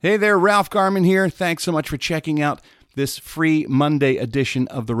Hey there, Ralph Garman here. Thanks so much for checking out this free Monday edition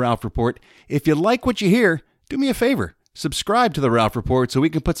of The Ralph Report. If you like what you hear, do me a favor. Subscribe to The Ralph Report so we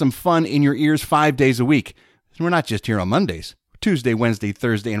can put some fun in your ears 5 days a week. And we're not just here on Mondays. Tuesday, Wednesday,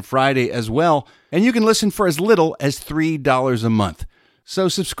 Thursday, and Friday as well. And you can listen for as little as $3 a month. So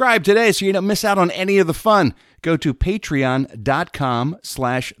subscribe today so you don't miss out on any of the fun. Go to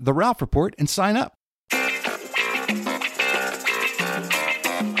patreon.com/The Ralph Report and sign up.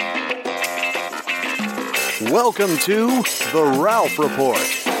 Welcome to The Ralph Report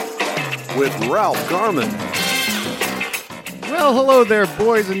with Ralph Garman. Well, hello there,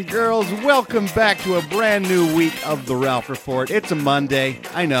 boys and girls. Welcome back to a brand new week of The Ralph Report. It's a Monday.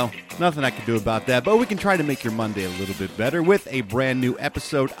 I know, nothing I can do about that, but we can try to make your Monday a little bit better with a brand new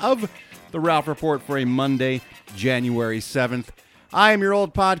episode of The Ralph Report for a Monday, January 7th. I am your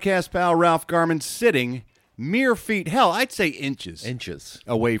old podcast pal, Ralph Garman, sitting mere feet, hell, I'd say inches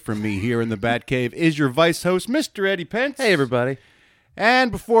away from me here in the Batcave is your vice host, Mr. Eddie Pence. Hey, everybody.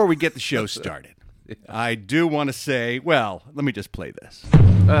 And before we get the show started, I do want to say, well, let me just play this.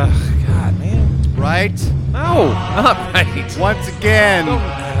 God, man. Right? No, not right. Once again,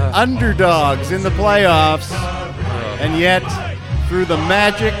 underdogs in the playoffs, and yet, through the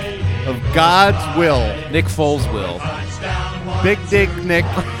magic of God's will, Nick Foles will. Big Dick Nick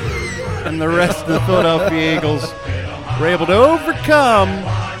and the rest of the Philadelphia Eagles were able to overcome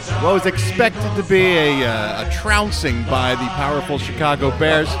what was expected to be a trouncing by the powerful Chicago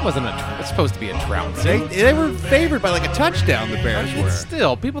Bears. It wasn't it's supposed to be a trouncing. They were favored by like a touchdown, the Bears were.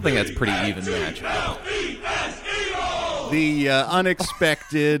 Still, people think that's pretty even match. The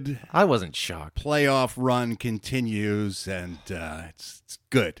unexpected I wasn't shocked. playoff run continues, and it's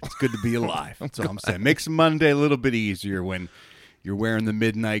good. It's good to be alive. That's all I'm saying. Makes Monday a little bit easier when you're wearing the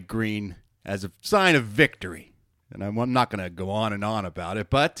midnight green as a sign of victory. And I'm not going to go on and on about it,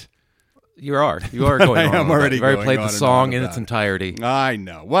 but You are going on. I'm already You've already going played on the and song on in about its it. entirety. I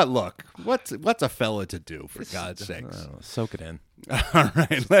know. What's a fella to do, for God's sakes? Soak it in. All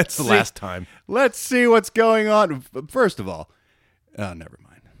right, let's see. The last time. Let's see what's going on. First of all, never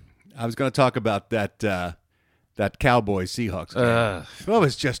mind. I was going to talk about that Cowboys-Seahawks game. Well, it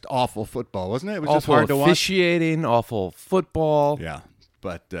was just awful football, wasn't it? It was just Awful hard to watch. officiating, awful football. Yeah,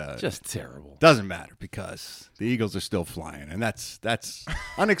 but Just terrible. doesn't matter because the Eagles are still flying, and that's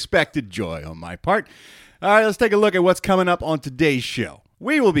unexpected joy on my part. All right, let's take a look at what's coming up on today's show.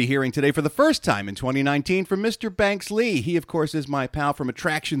 We will be hearing today for the first time in 2019 from Mr. Banks Lee. He, of course, is my pal from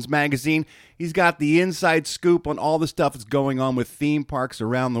Attractions Magazine. He's got the inside scoop on all the stuff that's going on with theme parks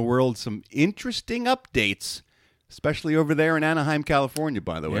around the world. Some interesting updates, especially over there in Anaheim, California,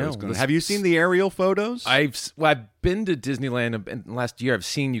 by the way. Yeah, Have you seen the aerial photos? I've been to Disneyland in last year.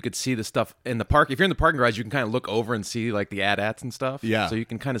 You could see the stuff in the park. If you're in the parking garage, you can kind of look over and see like the AT-ATs and stuff. Yeah. So you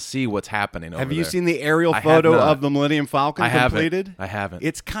can kind of see what's happening over Have you there. seen the aerial I photo have not. of the Millennium Falcon completed? I haven't.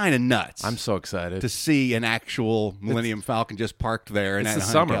 It's kind of nuts. I'm so excited. to see an actual Millennium Falcon just parked there in It's the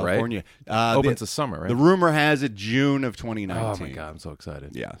Anaheim, summer, California. right? Opens this summer, right? The rumor has it June of Oh 2019. my God, I'm so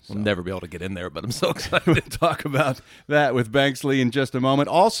excited. Yeah, so- We'll never be able to get in there, but I'm so excited. We'll talk about that with Banksley in just a moment.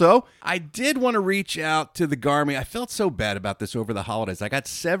 Also, I did want to reach out to the Garmy. I felt so bad about this over the holidays. I got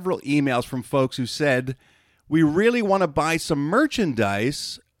several emails from folks who said, we really want to buy some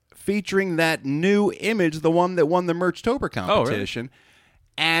merchandise featuring that new image, the one that won the Merchtober competition.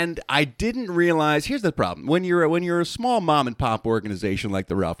 And I didn't realize, here's the problem. When you're a small mom and pop organization like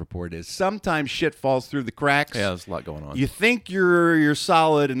the Ralph Report is, sometimes shit falls through the cracks. Yeah, there's a lot going on. You think you're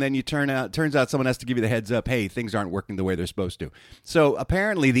solid, and then turns out someone has to give you the heads up, hey, things aren't working the way they're supposed to. So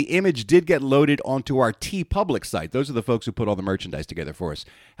apparently the image did get loaded onto our TeePublic site. Those are the folks who put all the merchandise together for us.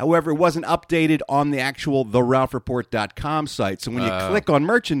 However, it wasn't updated on the actual theralphreport.com site. So when you click on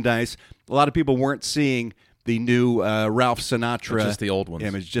merchandise, a lot of people weren't seeing the new Ralph Sinatra Just the old ones.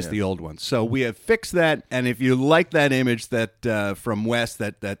 image, just Yeah. the old ones. So we have fixed that, and if you like that image that from West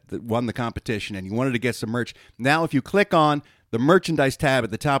that won the competition and you wanted to get some merch, now if you click on the merchandise tab at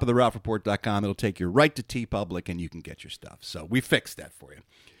the top of the ralphreport.com, it'll take you right to TeePublic and you can get your stuff. So we fixed that for you.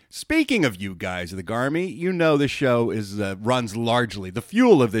 Speaking of you guys, the Garmy, you know this show runs largely, the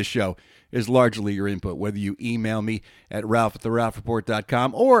fuel of this show is largely your input, whether you email me at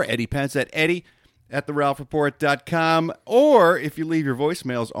ralph@theralphreport.com or Eddie Pence at eddie@theralphreport.com, or if you leave your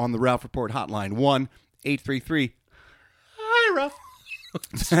voicemails on the Ralph Report hotline, 1-833. Hi, Ralph.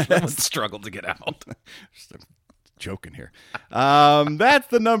 Struggled to get out. Joking here. That's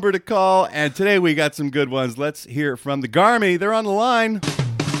the number to call, and today we got some good ones. Let's hear from the Garmy. They're on the line.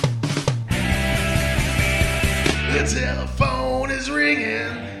 The telephone is ringing.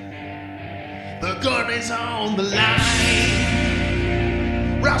 The Garmy's on the line.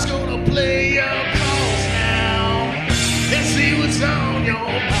 Ralph's gonna play your calls now. Let's see what's on your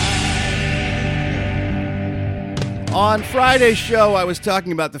mind. On Friday's show, I was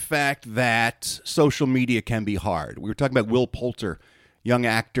talking about the fact that social media can be hard. We were talking about Will Poulter, young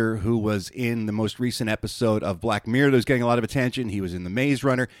actor who was in the most recent episode of Black Mirror that was getting a lot of attention. He was in The Maze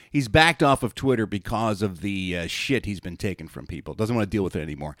Runner. He's backed off of Twitter because of the shit he's been taking from people. Doesn't want to deal with it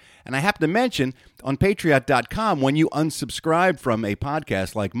anymore. And I happen to mention on Patriot.com, when you unsubscribe from a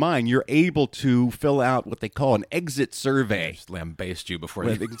podcast like mine, you're able to fill out what they call an exit survey. Just lambaste you before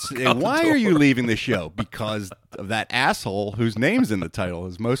Why are you leaving the show? Because of that asshole whose name's in the title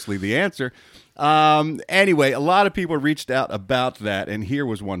is mostly the answer. Anyway, a lot of people reached out about that, and here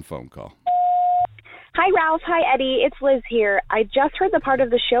was one phone call. Hi, Ralph. Hi, Eddie. It's Liz here. I just heard the part of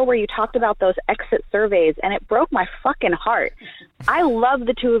the show where you talked about those exit surveys, and it broke my fucking heart. I love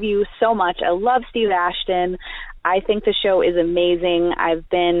the two of you so much. I love Steve Ashton. I think the show is amazing. I've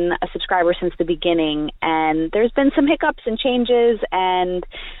been a subscriber since the beginning, and there's been some hiccups and changes, and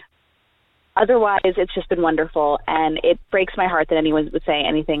otherwise it's just been wonderful, and it breaks my heart that anyone would say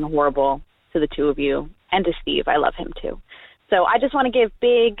anything horrible to the two of you, and to Steve. I love him too. So I just want to give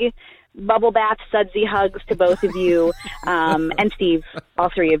big bubble bath sudsy hugs to both of you, and Steve, all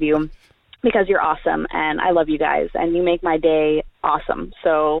three of you, because you're awesome, and I love you guys, and you make my day awesome.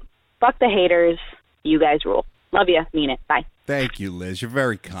 So fuck the haters. You guys rule. Love you. Mean it. Bye. Thank you, Liz. You're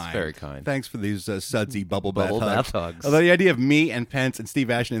very kind. That's very kind. Thanks for these sudsy bubble bath bath hugs. hugs. Although the idea of me and Pence and Steve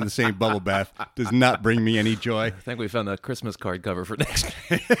Ashton in the same bubble bath does not bring me any joy. I think we found the Christmas card cover for next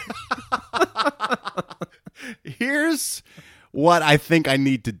year. Here's what I think I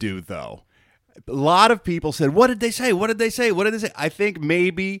need to do, though. A lot of people said, what did they say? What did they say? What did they say? I think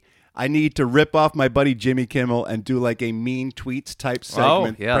maybe I need to rip off my buddy Jimmy Kimmel and do like a mean tweets type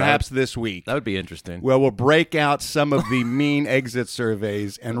segment, perhaps this week. That would be interesting. Well, we'll break out some of the mean exit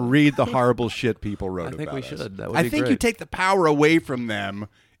surveys and read the horrible shit people wrote about us. I think we should. That would I be think great. you take the power away from them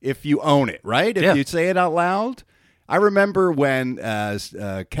if you own it, right? If you say it out loud. I remember when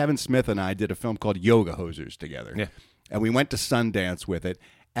Kevin Smith and I did a film called Yoga Hosers together. Yeah. And we went to Sundance with it.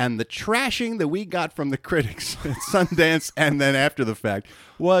 And the trashing that we got from the critics at Sundance and then after the fact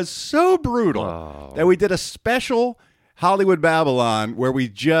was so brutal that we did a special Hollywood Babylon where we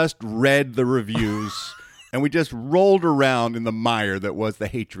just read the reviews and we just rolled around in the mire that was the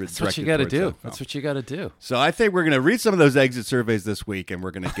hatred. That's what you got to do. That's what you got to do. So I think we're going to read some of those exit surveys this week and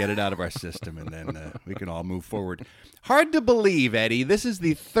we're going to get it out of our system and then we can all move forward. Hard to believe, Eddie. This is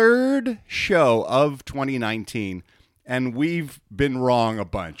the third show of 2019. And we've been wrong a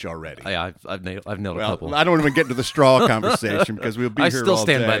bunch already. Yeah, I've nailed a couple. I don't even get into the straw conversation because we'll be I here still all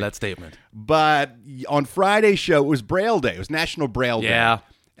stand day. by that statement. But on Friday's show, it was Braille Day. It was National Braille Day. Yeah.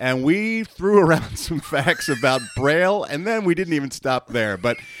 And we threw around some facts about Braille, and then we didn't even stop there.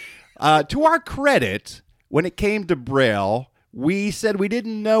 But to our credit, when it came to Braille, we said we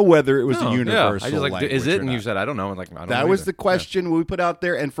didn't know whether it was a universal I just like, language is it? or And you not. said, I don't know. I'm like, I don't That know was either. the question we put out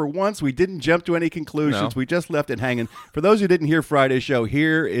there, and for once, we didn't jump to any conclusions. No. We just left it hanging. For those who didn't hear Friday's show,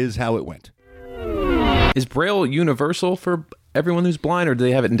 here is how it went. Is Braille universal for everyone who's blind, or do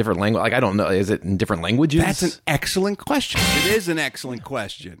they have it in different language? Like, I don't know. Is it in different languages? That's an excellent question. It is an excellent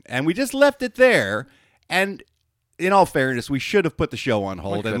question, and we just left it there. And in all fairness, we should have put the show on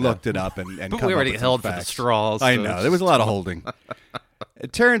hold and looked it up and But come we up already with some held for the facts. straws. I so know it's there was a lot of holding.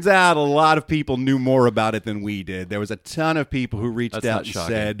 It turns out a lot of people knew more about it than we did. There was a ton of people who reached That's out not and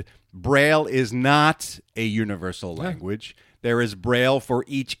shocking. said Braille is not a universal language. There is Braille for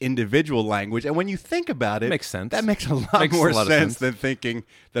each individual language. And when you think about it, Makes sense. That makes a lot Makes more a lot of sense sense. than thinking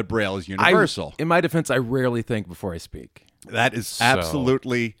that Braille is universal. In my defense, I rarely think before I speak. That is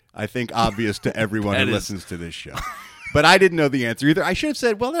absolutely, I think, obvious to everyone who That is- listens to this show. But I didn't know the answer either. I should have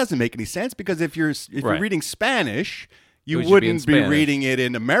said, well, that doesn't make any sense because if you're Right. reading Spanish, you It should be in wouldn't be Spanish. reading it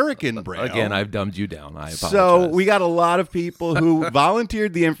in American Braille. Again, I've dumbed you down. I apologize. So we got a lot of people who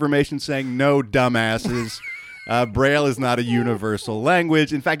volunteered the information saying, no, dumbasses. Braille is not a universal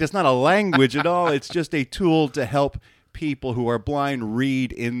language. In fact, it's not a language at all. It's just a tool to help people who are blind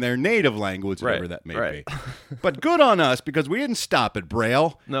read in their native language, whatever that may be. But good on us because we didn't stop at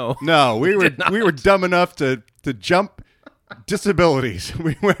Braille. No. we were dumb enough to jump disabilities.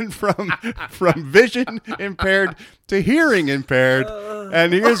 We went from vision impaired to hearing impaired,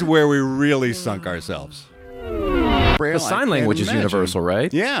 and here's where we really sunk ourselves. Braille, the sign language is universal,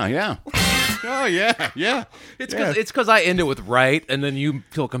 right? Yeah. Oh yeah. It's because I end it with right, and then you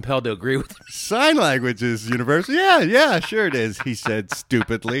feel compelled to agree with me. Sign language is universal. Yeah, sure it is. He said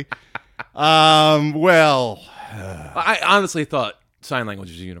stupidly. Well, I honestly thought sign language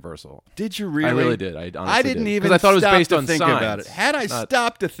is universal. Did you really? I really did. I honestly I didn't did. even 'Cause I thought it was stop based to on think signs, about it. Had I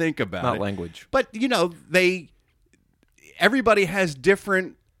stopped to think about not it. language. But, everybody has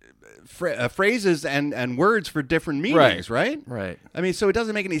different phrases and words for different meanings, right? Right. I mean, so it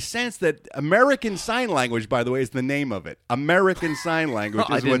doesn't make any sense that American Sign Language, by the way, is the name of it. American Sign Language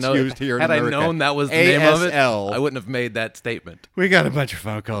is what's used here in America. Had I known that was the name of it, ASL. I wouldn't have made that statement. We got a bunch of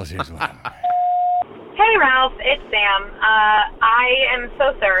phone calls here as well. Hey, Ralph. It's Sam. I am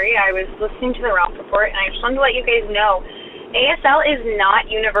so sorry. I was listening to the Ralph Report, and I just wanted to let you guys know ASL is not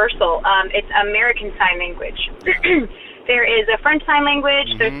universal. It's American Sign Language. There is a French Sign Language.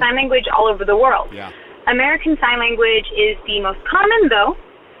 Mm-hmm. There's sign language all over the world. Yeah. American Sign Language is the most common, though,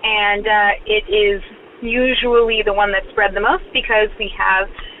 and it is usually the one that's spread the most because we have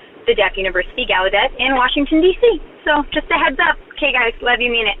the Deaf University Gallaudet in Washington, D.C. So just a heads up. Okay, guys. Love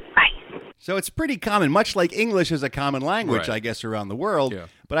you. Mean it. Bye. So it's pretty common, much like English is a common language, Right. I guess, around the world. Yeah.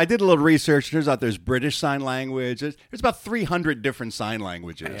 But I did a little research. Turns out there's British Sign Language. There's about 300 different sign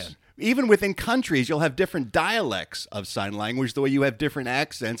languages. Man. Even within countries, you'll have different dialects of sign language, the way you have different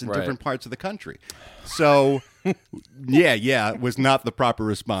accents in Right. different parts of the country. So, yeah, it was not the proper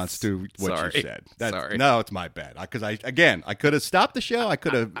response to what Sorry. you said. Sorry. No, it's my bad. Because I could have stopped the show. I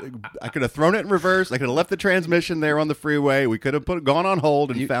could have thrown it in reverse. I could have left the transmission there on the freeway. We could have gone on hold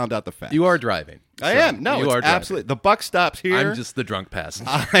and found out the facts. You are driving. I So am. No, you it's are driving. absolutely. The buck stops here. I'm just the drunk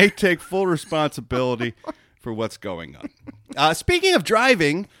passenger. I take full responsibility for what's going on. Speaking of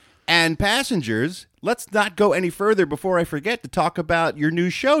driving and passengers, let's not go any further before I forget to talk about your new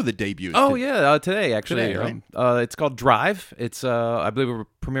show that debuted. Oh yeah, today actually. Today, right? It's called Drive. It's I believe we're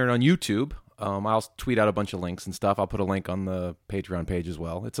premiering on YouTube. I'll tweet out a bunch of links and stuff. I'll put a link on the Patreon page as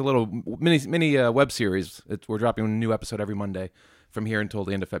well. It's a little mini web series. We're dropping a new episode every Monday from here until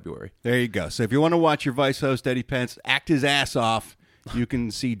the end of February. There you go. So if you want to watch your Vice host Eddie Pence act his ass off, you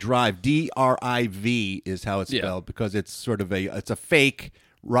can see Drive. DRIV is how it's spelled because it's sort of it's a fake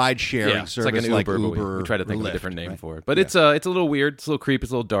ride-sharing It's service like an Uber. Uber. But we try to think of Lyft, a different name right? for it. But it's a little weird. It's a little creepy.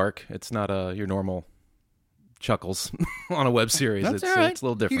 It's a little dark. It's not your normal chuckles on a web series. That's It's all right. it's a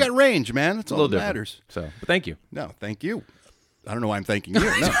little different. You got range, man. That's a all little that different. matters. So, but thank you. No, thank you. I don't know why I'm thanking you. No,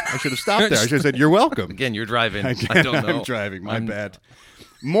 I should have stopped there. I should have said, you're welcome. Again, you're driving. Again, I don't know. I'm driving. My bad.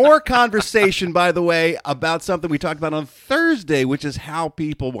 More conversation, by the way, about something we talked about on Thursday, which is how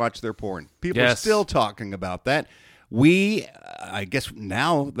people watch their porn. People are still talking about that. I guess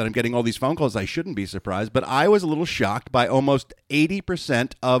now that I'm getting all these phone calls, I shouldn't be surprised, but I was a little shocked by almost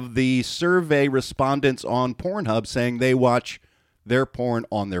 80% of the survey respondents on Pornhub saying they watch their porn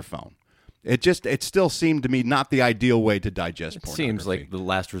on their phone. It still seemed to me not the ideal way to digest pornography. Seems like the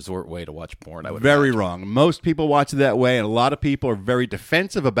last resort way to watch porn. I would Very imagine. wrong. Most people watch it that way, and a lot of people are very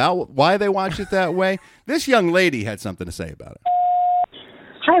defensive about why they watch it that way. This young lady had something to say about it.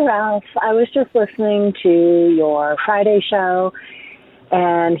 Hi, Ralph. I was just listening to your Friday show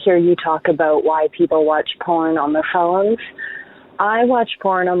and hear you talk about why people watch porn on their phones. I watch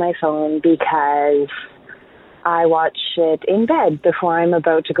porn on my phone because I watch it in bed before I'm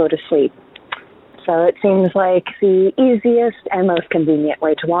about to go to sleep. So it seems like the easiest and most convenient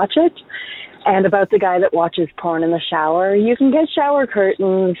way to watch it. And about the guy that watches porn in the shower, you can get shower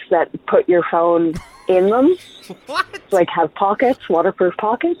curtains that put your phone in them. What? Like have pockets, waterproof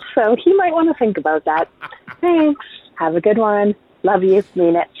pockets. So he might want to think about that. Thanks. Have a good one. Love you.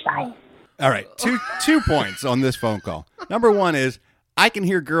 Mean it. Bye. All right. Two points on this phone call. Number one is I can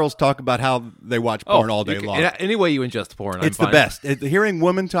hear girls talk about how they watch porn all day long. Any way you ingest porn, It's I'm the fine. best. Hearing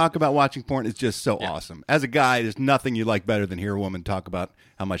women talk about watching porn is just so awesome. As a guy, there's nothing you like better than hear a woman talk about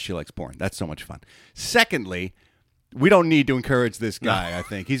how much she likes porn. That's so much fun. Secondly, we don't need to encourage this guy, I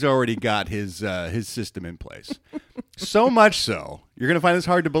think. He's already got his system in place. So much so, you're going to find this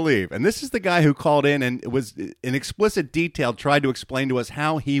hard to believe. And this is the guy who called in and was in explicit detail tried to explain to us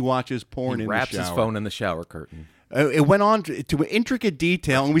how he watches porn He in wraps the shower. his phone in the shower curtain. It went on to intricate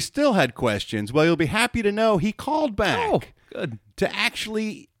detail, and we still had questions. Well, you'll be happy to know he called back Oh, good. to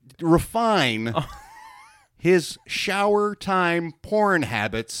actually refine his shower time porn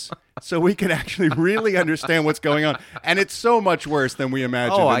habits so we can actually really understand what's going on. And it's so much worse than we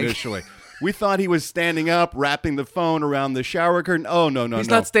imagined initially. We thought he was standing up, wrapping the phone around the shower curtain. Oh, no. He's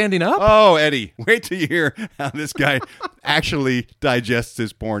not standing up? Oh, Eddie, wait till you hear how this guy actually digests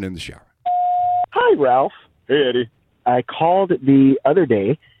his porn in the shower. Hi, Ralph. Hey, Eddie. I called the other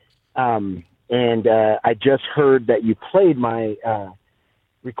day, and I just heard that you played my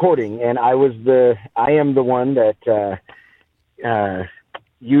recording, and I am the one that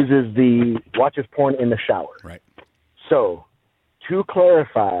watches porn in the shower. Right. So, to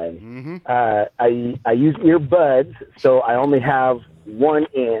clarify, I use earbuds, so I only have one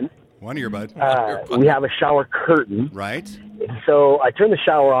in. One earbud. We have a shower curtain. Right. So I turn the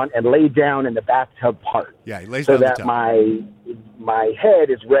shower on and lay down in the bathtub part. Yeah, he lays so down the that tub. my head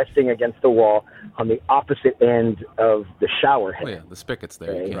is resting against the wall on the opposite end of the shower head. Oh, yeah, the spigot's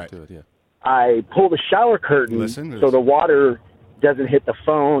there. You can't Right. do it, yeah. I pull the shower curtain so the water doesn't hit the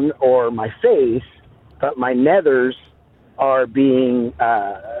phone or my face, but my nethers are being,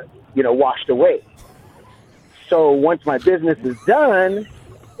 washed away. So once my business is done,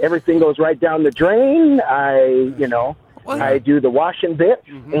 everything goes right down the drain. I do the washing bit,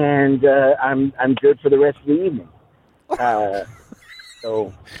 and I'm good for the rest of the evening.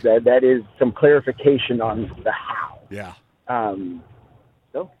 So that is some clarification on the how. Yeah.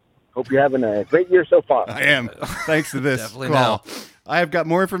 So hope you're having a great year so far. I am. Thanks to this Definitely call. I have got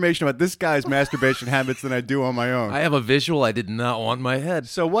more information about this guy's masturbation habits than I do on my own. I have a visual I did not want in my head.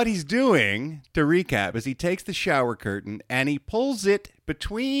 So what he's doing, to recap, is he takes the shower curtain and he pulls it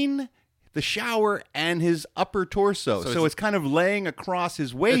between the shower and his upper torso. So it's kind of laying across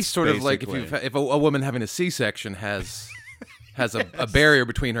his waist. It's sort of like basically. if a woman having a C-section has a barrier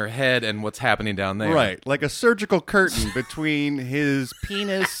between her head and what's happening down there. Right, like a surgical curtain between his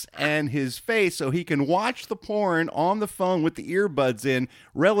penis and his face so he can watch the porn on the phone with the earbuds in,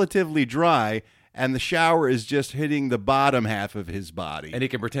 relatively dry, and the shower is just hitting the bottom half of his body. And he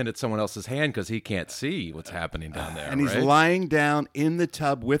can pretend it's someone else's hand because he can't see what's happening down there. And he's right? lying down in the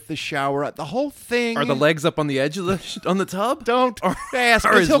tub with the shower. The whole thing. Are the legs up on the edge of the tub? Don't ask,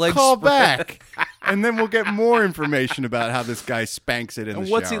 are because his he'll legs call spread? back. And then we'll get more information about how this guy spanks it in And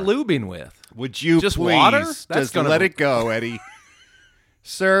the what's shower. he lubing with? Would you Just please water? That's just gonna let it go, Eddie?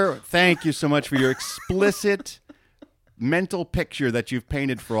 Sir, thank you so much for your explicit mental picture that you've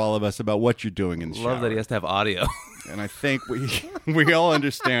painted for all of us about what you're doing in the shower. Love that he has to have audio. And I think we all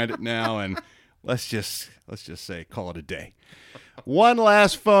understand it now, and let's just say call it a day. One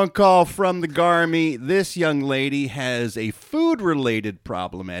last phone call from the Garmy. This young lady has a food-related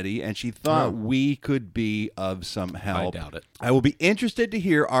problem, Eddie, and she thought we could be of some help. I doubt it. I will be interested to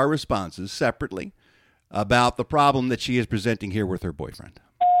hear our responses separately about the problem that she is presenting here with her boyfriend.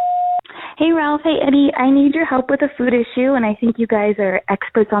 Hey, Ralph. Hey, Eddie. I need your help with a food issue, and I think you guys are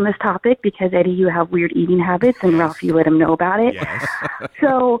experts on this topic because, Eddie, you have weird eating habits, and Ralph, you let him know about it. Yes.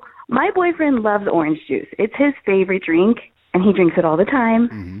 So my boyfriend loves orange juice. It's his favorite drink, and he drinks it all the time.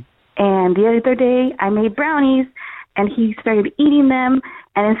 Mm-hmm. And the other day, I made brownies, and he started eating them,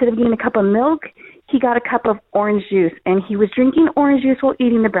 and instead of getting a cup of milk, he got a cup of orange juice, and he was drinking orange juice while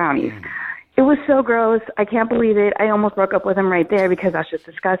eating the brownies. It was so gross. I can't believe it. I almost broke up with him right there because that's just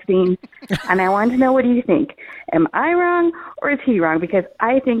disgusting. And I wanted to know, what do you think? Am I wrong or is he wrong? Because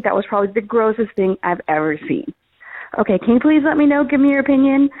I think that was probably the grossest thing I've ever seen. Okay, can you please let me know? Give me your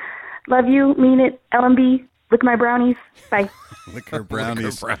opinion. Love you. Mean it. LMB. Lick my brownies. Bye. Lick her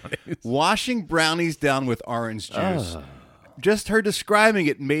brownies. Washing brownies down with orange juice. Just her describing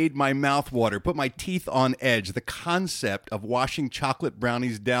it made my mouth water, put my teeth on edge. The concept of washing chocolate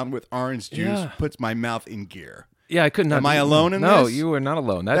brownies down with orange juice puts my mouth in gear. Yeah, I couldn't. Am I alone in no, this? No, you are not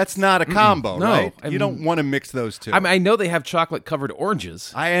alone. That's not a combo, no, right? I You mean, don't want to mix those two. I mean, I know they have chocolate-covered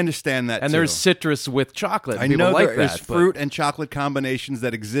oranges. I understand that, and too. there's citrus with chocolate. I People know like there is that, but fruit and chocolate combinations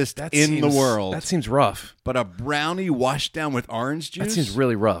that exist that in seems, the world. That seems rough. But a brownie washed down with orange juice? That seems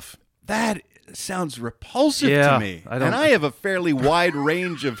really rough. That sounds repulsive Yeah, to me. And I have a fairly wide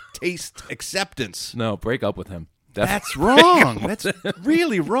range of taste acceptance. No, break up with him. That's wrong. That's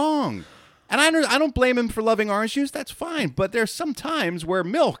really wrong. And I don't blame him for loving orange juice. That's fine. But there's some times where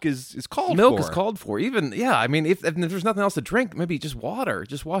milk is called for. Milk is called for. Even, yeah, I mean, if there's nothing else to drink, maybe just water.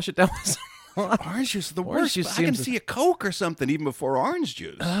 Just wash it down with some water. Orange juice is the Orange worst. juice I can seems- see a Coke or something even before orange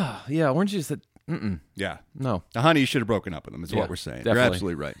juice. Yeah, orange juice. Yeah. No. Now, honey, you should have broken up with him is what we're saying. Definitely. You're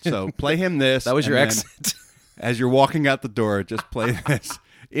absolutely right. So play him this. That was your and then exit. As you're walking out the door, just play this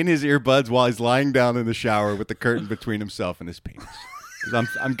in his earbuds while he's lying down in the shower with the curtain between himself and his penis. 'Cause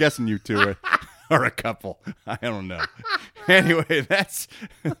I'm guessing you two are a couple. I don't know. Anyway, that's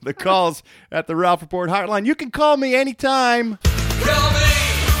the calls at the Ralph Report hotline. You can call me anytime. Call me,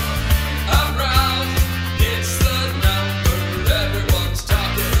 I'm Ralph. It's the number everyone's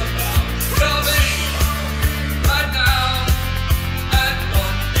talking about. Call me right now at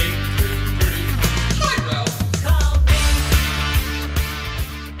 1-833. Hi, Ralph.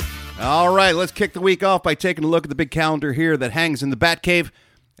 All right, let's kick the week off by taking a look at the big calendar here that hangs in the Batcave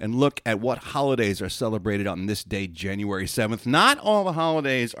and look at what holidays are celebrated on this day, January 7th. Not all the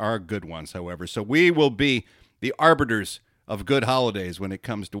holidays are good ones, however, so we will be the arbiters of good holidays when it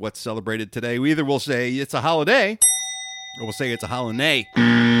comes to what's celebrated today. We either will say it's a holiday or we'll say it's a holiday.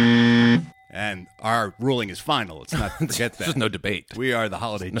 And our ruling is final. Let's not forget that. There's no debate. We are the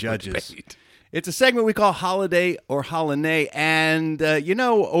holiday judges. Debate. It's a segment we call Holiday or Holiday. And,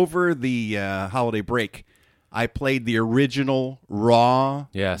 over the holiday break, I played the original raw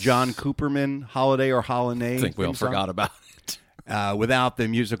John Cooperman Holiday or Holiday. I think we all forgot about it. Without the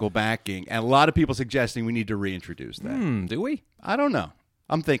musical backing. And a lot of people suggesting we need to reintroduce that. Do we? I don't know.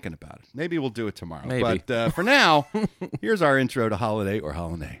 I'm thinking about it. Maybe we'll do it tomorrow. Maybe. But for now, here's our intro to Holiday or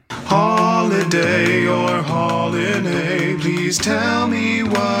Holiday. Holiday or holiday, please tell me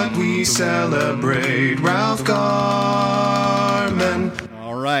what we celebrate. Ralph Garman.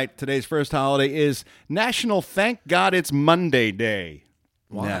 All right, today's first holiday is National Thank God It's Monday Day.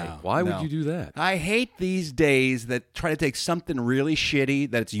 Why? Why would you do that? I hate these days that try to take something really shitty,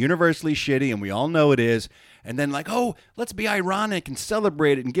 that it's universally shitty, and we all know it is, and then let's be ironic and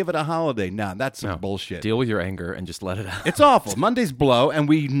celebrate it and give it a holiday. Nah, that's some bullshit. Deal with your anger and just let it out. It's awful. Mondays blow, and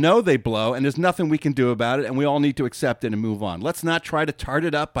we know they blow, and there's nothing we can do about it, and we all need to accept it and move on. Let's not try to tart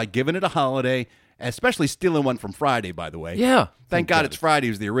it up by giving it a holiday, especially stealing one from Friday, by the way. Yeah. Thank God It's Friday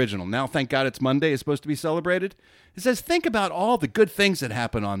was the original. Now Thank God It's Monday is supposed to be celebrated. It says, think about all the good things that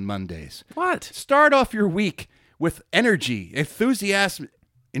happen on Mondays. What? Start off your week with energy, enthusiasm,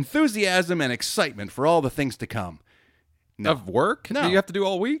 and excitement for all the things to come. No. Of work? No. Do you have to do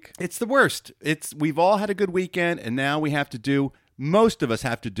all week? It's the worst. We've all had a good weekend, and now most of us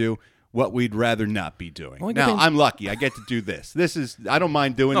have to do what we'd rather not be doing. Well, now, I'm lucky. I get to do this. I don't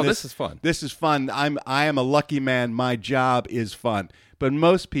mind doing this. This is fun. This is fun. I am a lucky man. My job is fun. But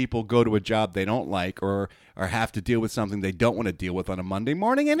most people go to a job they don't like or have to deal with something they don't want to deal with on a Monday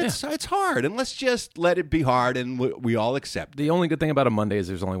morning, and it's hard. And let's just let it be hard, and we all accept it. The only good thing about a Monday is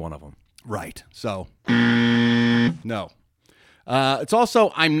there's only one of them. Right. So, no. It's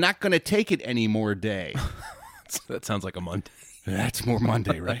also, I'm not going to take it anymore day. That sounds like a Monday. That's more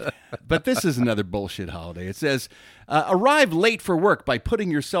Monday, right? But this is another bullshit holiday. It says, arrive late for work by putting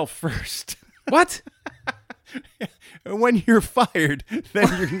yourself first. What? When you're fired,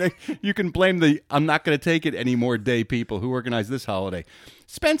 then you can blame the I'm not going to take it anymore day people who organize this holiday.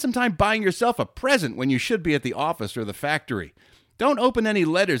 Spend some time buying yourself a present when you should be at the office or the factory. Don't open any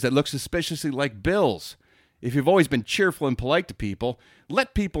letters that look suspiciously like bills. If you've always been cheerful and polite to people,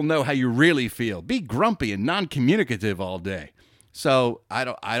 let people know how you really feel. Be grumpy and non-communicative all day. So I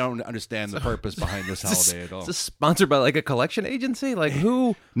don't understand the purpose behind this holiday at all. Is this sponsored by like a collection agency? Like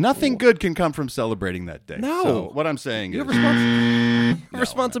who? Nothing good can come from celebrating that day. No. So what I'm saying You is have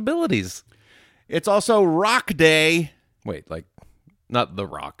responsibilities. It's also Rock Day. Wait, like not The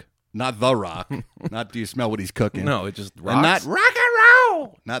Rock. Not The Rock. Not do you smell what he's cooking? No, it just rocks. And not rock and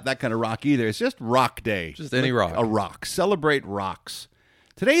roll. Not that kind of rock either. It's just Rock Day. Just any rock. A rock. Celebrate rocks.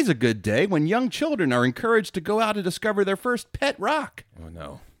 Today's a good day when young children are encouraged to go out and discover their first pet rock. Oh,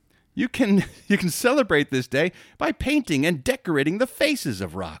 no. You can celebrate this day by painting and decorating the faces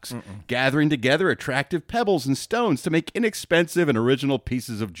of rocks, gathering together attractive pebbles and stones to make inexpensive and original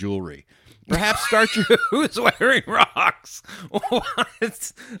pieces of jewelry. Perhaps start your... Who's wearing rocks?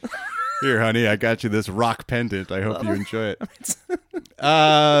 What? Here, honey, I got you this rock pendant. I hope you enjoy it.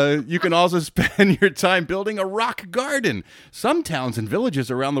 You can also spend your time building a rock garden. Some towns and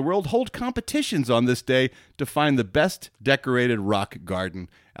villages around the world hold competitions on this day to find the best decorated rock garden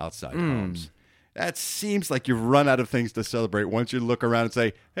outside homes. That seems like you've run out of things to celebrate once you look around and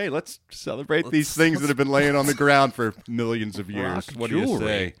say, hey, let's celebrate these things that have been laying on the ground for millions of years. Rock What do you jewelry.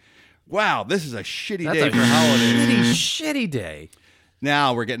 say? Wow, this is a shitty That's day a for holidays. shitty day.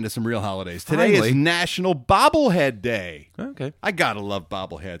 Now we're getting to some real holidays. Today Finally. is National Bobblehead Day. Okay. I gotta love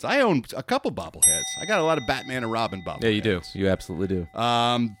bobbleheads. I own a couple bobbleheads. I got a lot of Batman and Robin bobbleheads. Yeah, you do. You absolutely do.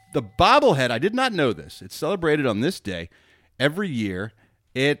 The bobblehead, I did not know this. It's celebrated on this day every year.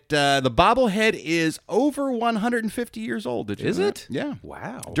 The bobblehead is over 150 years old. Did you Is know it? that? Yeah.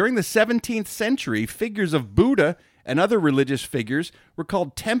 Wow. During the 17th century, figures of Buddha and other religious figures were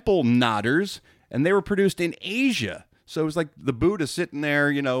called temple nodders, and they were produced in Asia. So it was like the Buddha sitting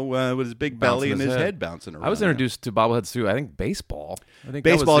there, with his big belly Bouncing and his his head. head bouncing around. I was introduced to bobbleheads through, I think, baseball. I think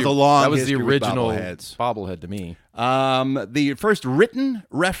Baseball is a long That was the history with original bobbleheads. bobblehead to me. The first written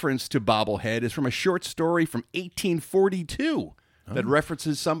reference to bobblehead is from a short story from 1842 that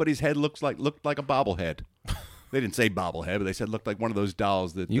references somebody's head looked like a bobblehead. They didn't say bobblehead, but they said looked like one of those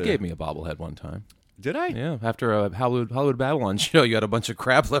dolls that You gave me a bobblehead one time. Did I? Yeah, after a Hollywood Babylon show, you had a bunch of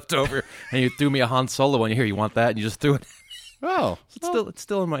crap left over, and you threw me a Han Solo one. Here, you want that? And you just threw it. Oh, It's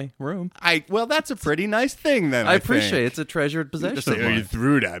still in my room. Well, that's a pretty nice thing then. I appreciate it. It's a treasured possession. Just say, you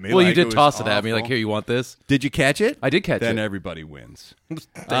threw it at me. Well, like you did it toss was it at me. Like, awful. here, you want this? Did you catch it? I did catch it. Then everybody wins.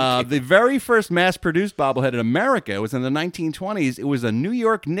 The very first mass-produced bobblehead in America was in the 1920s. It was a New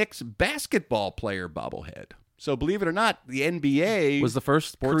York Knicks basketball player bobblehead. So believe it or not, the NBA was the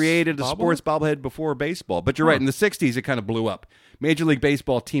first created a sports bobblehead before baseball. But you're right. In the 60s, it kind of blew up. Major League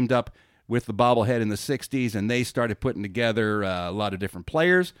Baseball teamed up with the bobblehead in the 60s, and they started putting together a lot of different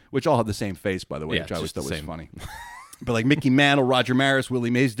players, which all have the same face, by the way, which I always thought was funny. But like Mickey Mantle, Roger Maris, Willie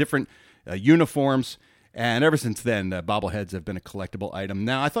Mays, different uniforms. And ever since then, bobbleheads have been a collectible item.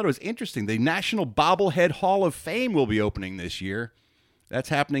 Now, I thought it was interesting. The National Bobblehead Hall of Fame will be opening this year. That's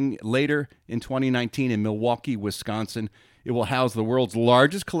happening later in 2019 in Milwaukee, Wisconsin. It will house the world's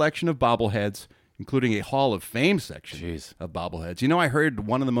largest collection of bobbleheads, including a Hall of Fame section of bobbleheads. You know, I heard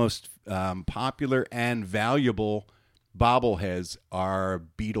one of the most popular and valuable bobbleheads are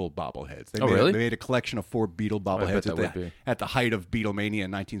Beatle bobbleheads. Really? They made a collection of 4 Beatle bobbleheads at the height of Beatlemania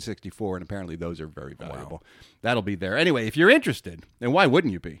in 1964, and apparently those are very valuable. Wow. That'll be there. Anyway, if you're interested, and why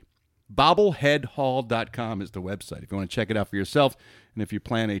wouldn't you be? Bobbleheadhall.com is the website. If you want to check it out for yourself, and if you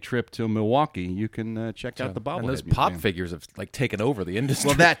plan a trip to Milwaukee, you can check out the bobblehead. And those museum. pop figures have like taken over the industry.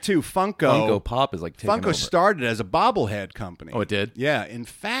 Well, that too. Funko Pop is like taking over. Funko started as a bobblehead company. Oh, it did? Yeah. In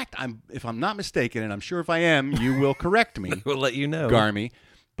fact, if I'm not mistaken, and I'm sure if I am, you will correct me. We'll let you know, Garmy.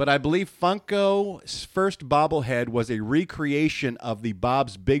 But I believe Funko's first bobblehead was a recreation of the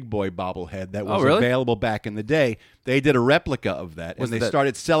Bob's Big Boy bobblehead that was available back in the day. They did a replica of that, and they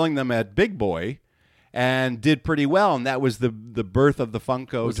started selling them at Big Boy and did pretty well, and that was the birth of the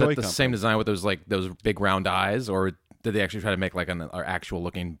Funko toy Was that the company. same design with those big round eyes, or did they actually try to make like an actual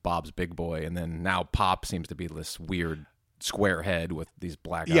looking Bob's Big Boy, and then now Pop seems to be this weird square head with these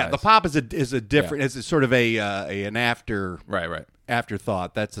black eyes? Yeah, the Pop is a different. It's sort of an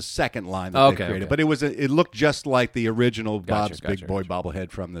afterthought. That's the second line that they created. But it looked just like the original Bob's Big Boy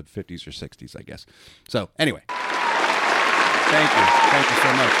bobblehead from the 50s or 60s, I guess. So anyway, thank you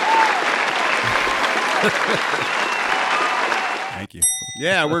so much. Thank you.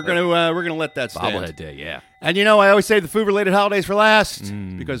 Yeah, we're gonna let that stand. Bobblehead Day, yeah. And you know, I always save the food-related holidays for last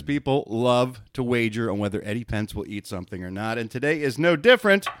because people love to wager on whether Eddie Pence will eat something or not, and today is no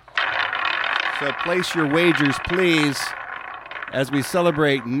different. So place your wagers, please, as we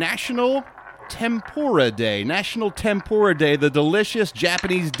celebrate National Tempura Day. National Tempura Day, the delicious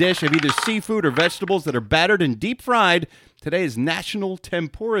Japanese dish of either seafood or vegetables that are battered and deep fried. Today is National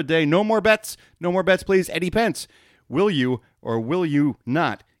Tempura Day. No more bets. No more bets, please. Eddie Pence, will you or will you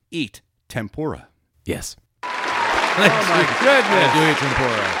not eat tempura? Yes. Oh, my goodness. I do eat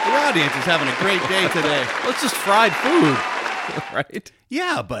tempura. The audience is having a great day today. Well, it's just fried food, right?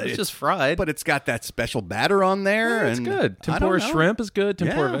 Yeah, but it's just fried. But it's got that special batter on there. Yeah, it's good. Tempura shrimp is good.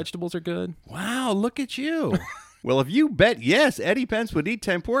 Tempura vegetables are good. Wow, look at you. Well, if you bet yes, Eddie Pence would eat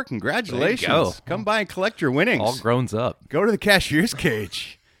tempura, congratulations. There you go. Come by and collect your winnings. All grown up. Go to the cashier's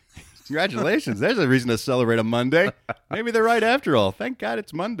cage. Congratulations. There's a reason to celebrate a Monday. Maybe they're right after all. Thank God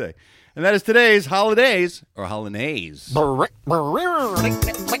it's Monday. And that is today's holidays or holidays. Holiday. Or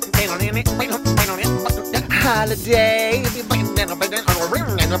holiday.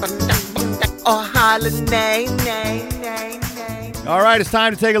 All right, it's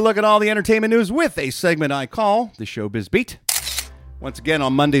time to take a look at all the entertainment news with a segment I call the Showbiz Beat. Once again,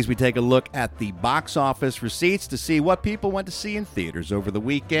 on Mondays, we take a look at the box office receipts to see what people went to see in theaters over the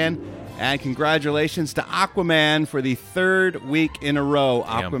weekend. And congratulations to Aquaman for the third week in a row.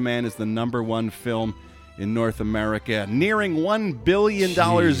 Damn. Aquaman is the @1 film in North America, nearing $1 billion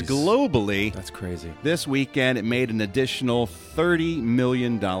globally. That's crazy. This weekend, it made an additional $30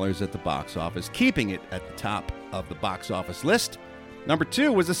 million at the box office, keeping it at the top of the box office list. Number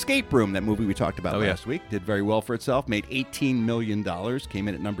 2 was Escape Room, that movie we talked about last week. Did very well for itself, made $18 million, came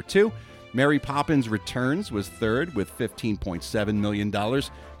in at number 2. Mary Poppins Returns was third with $15.7 million.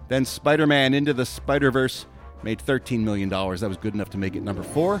 Then Spider-Man Into the Spider-Verse made $13 million. That was good enough to make it number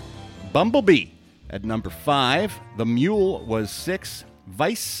 4. Bumblebee at number 5. The Mule was 6.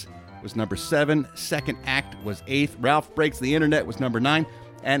 Vice was number 7. Second Act was 8th. Ralph Breaks the Internet was number 9.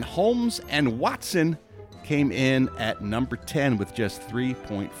 And Holmes and Watson came in at number 10 with just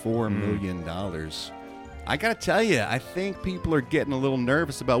 $3.4 million. I got to tell you, I think people are getting a little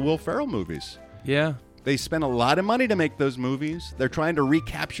nervous about Will Ferrell movies. Yeah. They spent a lot of money to make those movies. They're trying to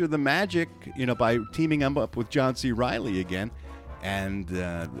recapture the magic, by teaming him up with John C. Reilly again. And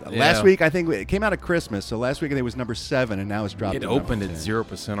last week, I think it came out at Christmas. So last week, it was number 7, and now it's dropped. It opened at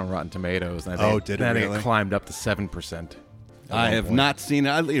 0% on Rotten Tomatoes. Did it really? Then it climbed up to 7%. I have not seen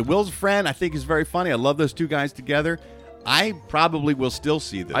it. Will's Friend, I think, is very funny. I love those two guys together. I probably will still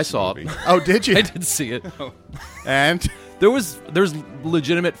see this. I saw movie. it. Oh, did you? I did see it. And there's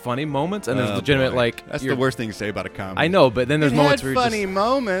legitimate funny moments, and there's legitimate like. That's the worst thing to say about a comedy. I know, but then there's moments where funny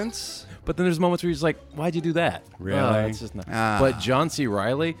moments. But then there's moments where he's like, "Why'd you do that?" Really? It's just not. But John C.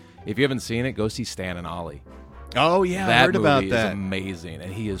 Reilly, if you haven't seen it, go see Stan and Ollie. Oh yeah, that I heard about movie that. is amazing,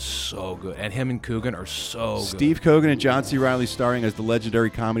 and he is so good. And him and Coogan are so good. Steve Coogan and John C. Reilly starring as the legendary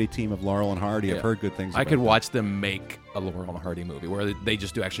comedy team of Laurel and Hardy. I've heard good things. I about could that. watch them make a Laurel and Hardy movie where they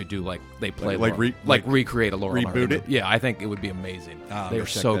just do they play like recreate a Laurel and Hardy reboot it? movie. Yeah, I think it would be amazing. They are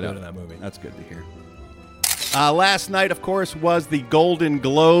so good in that movie. That's good to hear. Last night, of course, was the Golden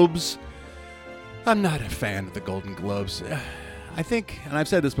Globes. I'm not a fan of the Golden Globes. I think, and I've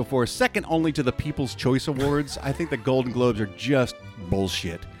said this before, second only to the People's Choice Awards, I think the Golden Globes are just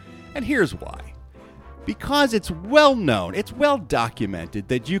bullshit. And here's why. Because it's well known, it's well documented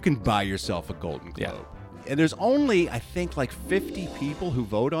that you can buy yourself a Golden Globe. Yeah. And there's only, I think, like 50 people who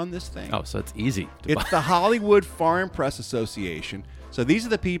vote on this thing. Oh, so it's easy to It's buy. the Hollywood Foreign Press Association. So these are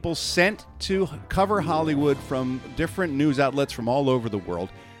the people sent to cover Hollywood from different news outlets from all over the world.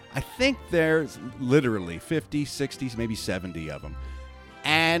 I think there's literally 50, 60, maybe 70 of them.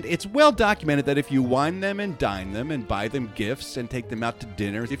 And it's well documented that if you wine them and dine them and buy them gifts and take them out to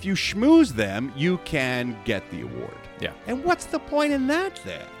dinner, if you schmooze them, you can get the award. Yeah. And what's the point in that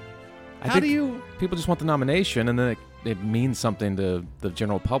then? I think people just want the nomination, and then it means something to the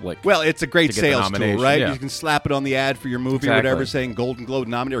general public. Well, it's a great to get the sales tool, nomination, right? yeah. You can slap it on the ad for your movie or whatever, saying Golden Globe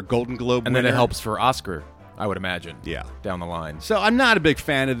nominated or Golden Globe and winner. then it helps for Oscar, I would imagine. Yeah. Down the line. So I'm not a big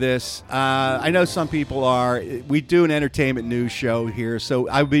fan of this. I know some people are. We do an entertainment news show here, so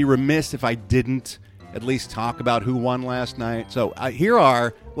I would be remiss if I didn't at least talk about who won last night. So here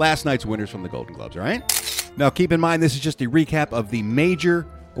are last night's winners from the Golden Globes, all right? Now, keep in mind, this is just a recap of the major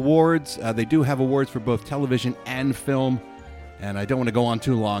awards. They do have awards for both television and film, and I don't want to go on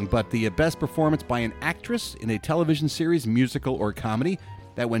too long, but the best performance by an actress in a television series, musical, or comedy,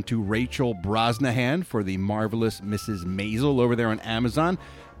 that went to Rachel Brosnahan for The Marvelous Mrs. Maisel over there on Amazon.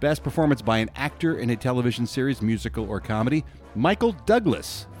 Best performance by an actor in a television series, musical, or comedy, Michael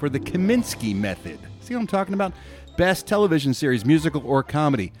Douglas for The Kaminsky Method. See what I'm talking about? Best television series, musical, or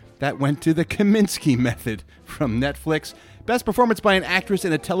comedy, that went to The Kaminsky Method from Netflix. Best performance by an actress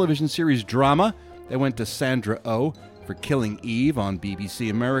in a television series drama, that went to Sandra Oh for Killing Eve on BBC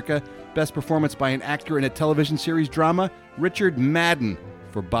America. Best performance by an actor in a television series drama, Richard Madden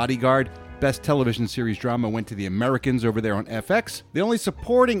for Bodyguard. Best television series drama went to The Americans over there on FX. The only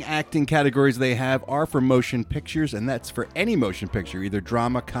supporting acting categories they have are for motion pictures, and that's for any motion picture, either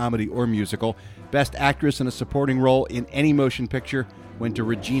drama, comedy, or musical. Best actress in a supporting role in any motion picture went to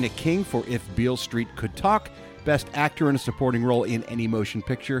Regina King for If Beale Street Could Talk. Best actor in a supporting role in any motion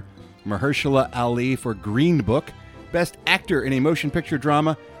picture, Mahershala Ali for Green Book. Best actor in a motion picture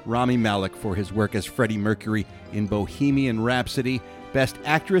drama, Rami Malek for his work as Freddie Mercury in Bohemian Rhapsody. Best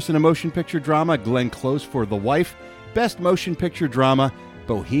actress in a motion picture drama, Glenn Close for The Wife. Best motion picture drama,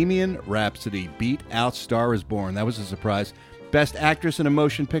 Bohemian Rhapsody beat out Star is Born. That was a surprise. Best actress in a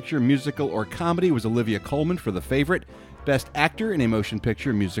motion picture, musical, or comedy was Olivia Colman for The Favorite. Best actor in a motion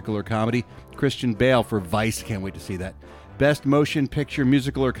picture, musical, or comedy, Christian Bale for Vice. Can't wait to see that. Best motion picture,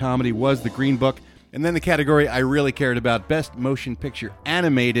 musical, or comedy was The Green Book. And then the category I really cared about, Best Motion Picture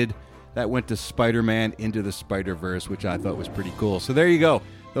Animated, that went to Spider-Man Into the Spider-Verse, which I thought was pretty cool. So there you go.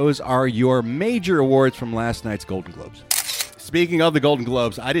 Those are your major awards from last night's Golden Globes. Speaking of the Golden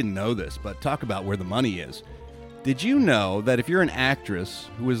Globes, I didn't know this, but talk about where the money is. Did you know that if you're an actress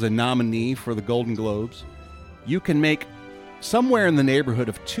who is a nominee for the Golden Globes, you can make somewhere in the neighborhood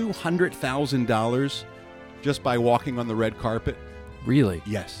of $200,000 just by walking on the red carpet? Really?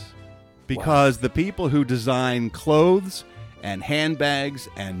 Yes. Because the people who design clothes and handbags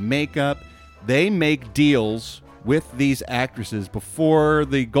and makeup, they make deals with these actresses before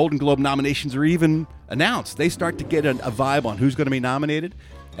the Golden Globe nominations are even announced. They start to get a vibe on who's going to be nominated,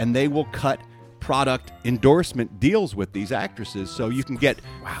 and they will cut product endorsement deals with these actresses. So you can get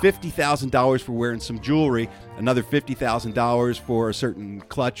 $50,000 for wearing some jewelry, another $50,000 for a certain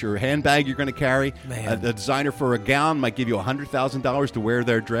clutch or handbag you're going to carry. A designer for a gown might give you $100,000 to wear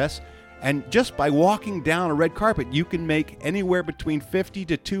their dress. And just by walking down a red carpet, you can make anywhere between $50,000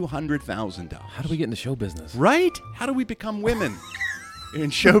 to $200,000. How do we get into show business? Right? How do we become women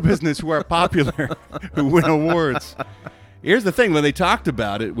in show business who are popular, who win awards? Here's the thing. When they talked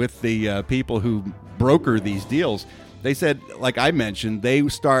about it with the people who broker these deals, They said, like I mentioned, they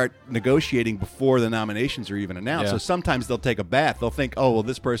start negotiating before the nominations are even announced. Yeah. So sometimes they'll take a bath. They'll think, oh, well,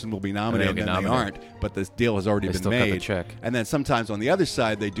 this person will be nominated, and they aren't. But this deal has already been still made. cut the check. And then sometimes on the other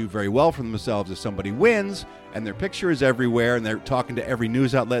side, they do very well for themselves if somebody wins, and their picture is everywhere, and they're talking to every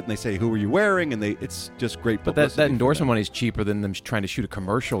news outlet, and they say, who are you wearing? And it's just great But publicity. that endorsement money is cheaper than them trying to shoot a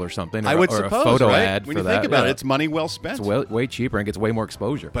commercial or something. I or, would or suppose, a photo right? ad when for you that. think about Yeah. it, it's money well spent. It's way cheaper and gets way more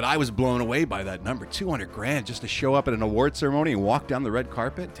exposure. But I was blown away by that number, $200,000 just to show up at an award ceremony and walk down the red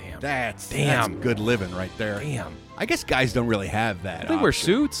carpet. Damn. That's Damn. good living right there. Damn. I guess guys don't really have that. They wear option.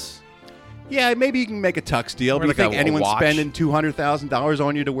 suits. Yeah, maybe you can make a tux deal. Wear Do you like think a anyone's watch. spending $200,000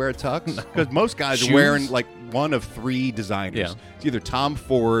 on you to wear a tux? Because most guys Shoes? are wearing like one of three designers. Yeah. It's either Tom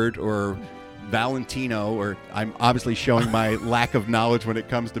Ford or Valentino, or I'm obviously showing my lack of knowledge when it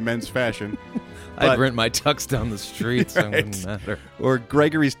comes to men's fashion. I'd But- rent my tux down the street, so it wouldn't matter. Or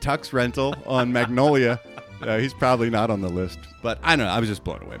Gregory's Tux Rental on Magnolia. He's probably not on the list. But I don't know. I was just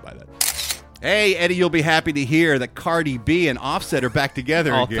blown away by that. Hey, Eddie, you'll be happy to hear that Cardi B and Offset are back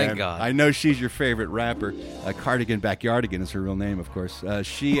together Oh, again. thank God. I know she's your favorite rapper. Cardigan Backyardigan is her real name, of course.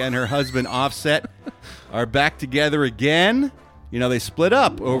 She and her husband, Offset, are back together again. You know, they split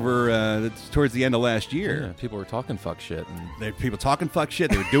up over towards the end of last year. Yeah, people were talking fuck shit. And People talking fuck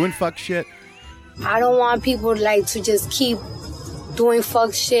shit. They were doing fuck shit. I don't want people like to just keep doing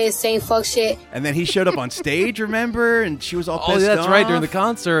fuck shit, saying fuck shit. And then he showed up on stage, remember? And she was all pissed that's right, during off. the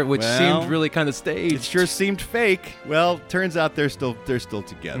concert, which seemed really kind of staged. It sure seemed fake. Well, turns out they're still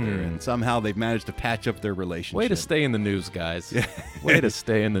together, and somehow they've managed to patch up their relationship. Way to stay in the news, guys. Way to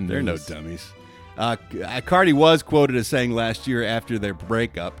stay in the news. They're no dummies. Cardi was quoted as saying last year after their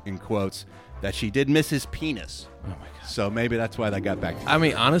breakup, in quotes, that she did miss his penis. Oh my God. So maybe that's why they got back together. I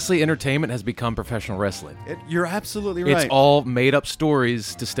mean, honestly, entertainment has become professional wrestling. You're absolutely right. It's all made up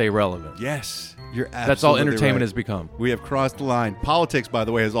stories to stay relevant. Yes. You're absolutely That's all entertainment right. has become. We have crossed the line. Politics, by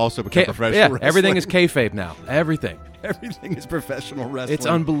the way, has also become professional wrestling. Everything is kayfabe now. Everything. Everything is professional wrestling. It's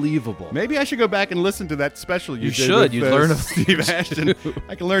unbelievable. Maybe I should go back and listen to that special you did should. with, You'd learn Steve Ashton.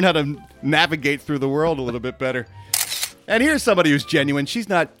 I can learn how to navigate through the world a little bit better. And here's somebody who's genuine. She's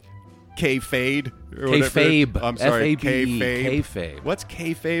not kayfabe. Kayfabe. I'm sorry, F-A-B-E. kayfabe. Kayfabe. What's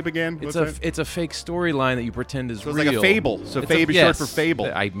kayfabe again? It's a fake storyline that you pretend is So it's real. like a fable. So It's fabe is short for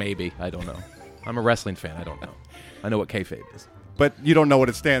fable. I don't know. I'm a wrestling fan. I don't know. I know what kayfabe is. But you don't know what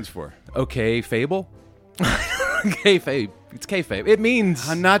it stands for. Okay, fable. Kayfabe. It's kayfabe. It means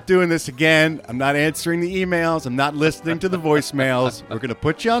I'm not doing this again. I'm not answering the emails. I'm not listening to the voicemails. We're going to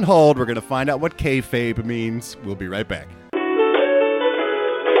put you on hold. We're going to find out what kayfabe means. We'll be right back.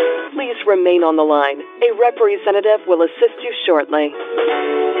 Please remain on the line. A representative will assist you shortly.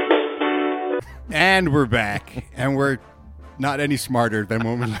 And we're back. And we're not any smarter than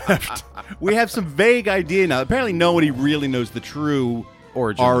when we left. We have some vague idea now. Apparently nobody really knows the true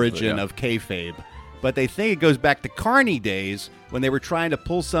origin of kayfabe. But they think it goes back to Carney days when they were trying to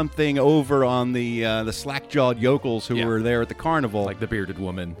pull something over on the slack-jawed yokels who were there at the carnival. Like the bearded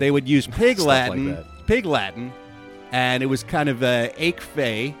woman. They would use Pig Stuff Latin, like that. Pig Latin, and it was kind of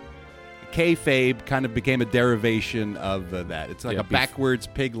ache-fay. Kayfabe kind of became a derivation of that. It's like a backwards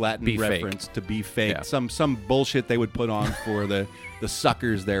Pig Latin reference to be fake. Yeah. Some bullshit they would put on for the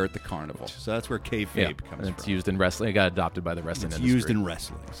suckers there at the carnival. So that's where kayfabe comes It's from. used in wrestling. It got adopted by the wrestling It's industry. used in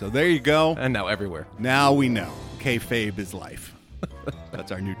wrestling. So there you go. And now everywhere. Now we know. Kayfabe is life.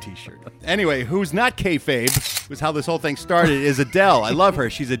 That's our new T-shirt. Anyway, who's not kayfabe, was how this whole thing started, is Adele. I love her.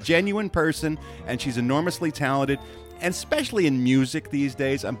 She's a genuine person, and she's enormously talented, and especially in music these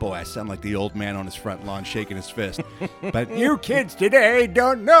days. And boy, I sound like the old man on his front lawn shaking his fist. But you kids today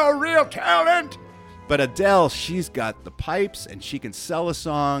don't know real talent. But Adele, she's got the pipes, and she can sell a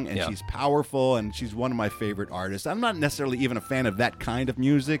song, and she's powerful, and she's one of my favorite artists. I'm not necessarily even a fan of that kind of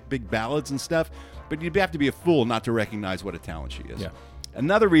music, big ballads and stuff, but you'd have to be a fool not to recognize what a talent she is. Yeah.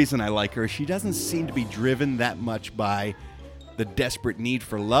 Another reason I like her, she doesn't seem to be driven that much by the desperate need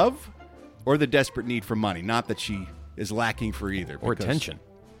for love or the desperate need for money. Not that she is lacking for either. Or attention.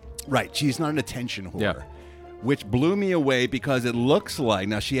 Right. She's not an attention whore. Yeah. Which blew me away because it looks like,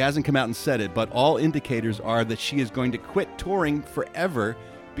 now she hasn't come out and said it, but all indicators are that she is going to quit touring forever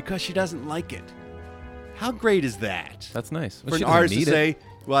because she doesn't like it. How great is that? That's nice. For an artist to say,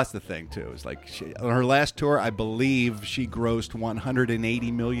 well, that's the thing, too. It's like on her last tour, I believe she grossed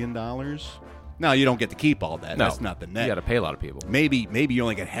 $180 million. No, you don't get to keep all that. No. That's not the net. You got to pay a lot of people. Maybe you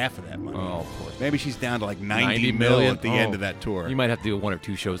only get half of that money. Oh, of course. Maybe she's down to like 90 million million at the end of that tour. You might have to do 1 or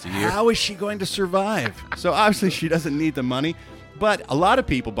 2 shows a year. How is she going to survive? So obviously she doesn't need the money. But a lot of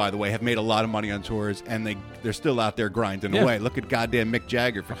people, by the way, have made a lot of money on tours, and they're still out there grinding away. Look at goddamn Mick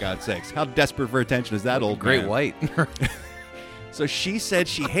Jagger, for God's sakes. How desperate for attention is that old Great man? White. So she said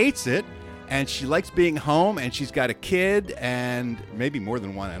she hates it, and she likes being home, and she's got a kid, and maybe more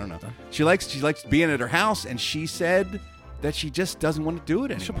than one, I don't know. She likes being at her house, and she said that she just doesn't want to do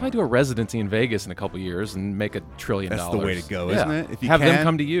it anymore. She'll probably do a residency in Vegas in a couple years and make $1 trillion. That's the way to go, isn't it? If you have can. them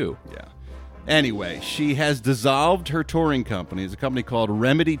come to you. Yeah. Anyway, she has dissolved her touring company. It's a company called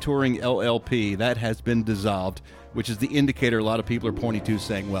Remedy Touring LLP. That has been dissolved, which is the indicator a lot of people are pointing to,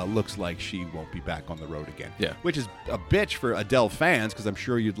 saying, well, it looks like she won't be back on the road again. Yeah. Which is a bitch for Adele fans, because I'm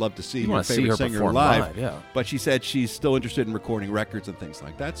sure you'd love to see You your wanna see favorite her singer perform live. live, yeah. But she said she's still interested in recording records and things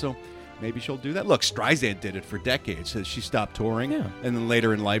like that, so maybe she'll do that. Look, Streisand did it for decades. So she stopped touring, and then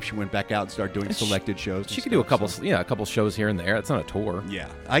later in life she went back out and started doing selected shows. She could do a couple shows here and there. It's not a tour. Yeah,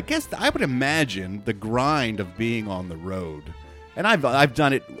 I guess I would imagine the grind of being on the road, and I've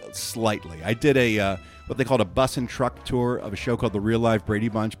done it slightly. I did a what they called a bus and truck tour of a show called The Real Life Brady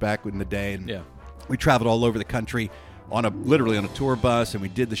Bunch back in the day, and we traveled all over the country literally on a tour bus, and we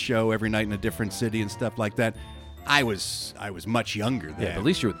did the show every night in a different city and stuff like that. I was much younger then. Yeah, but at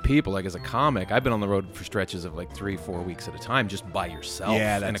least you're with people. Like as a comic, I've been on the road for stretches of like 3-4 weeks at a time, just by yourself.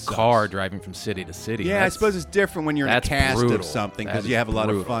 Yeah, that in a sucks. car driving from city to city. Yeah, I suppose it's different when you're in a cast brutal. of something, because That you is have a lot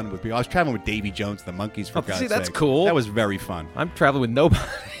of brutal. fun with people. I was traveling with Davy Jones, the Monkees, for God's see, that's sake. cool. That was very fun. I'm traveling with nobody.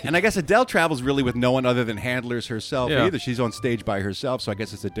 And I guess Adele travels really with no one other than handlers herself Yeah. either. She's on stage by herself, so I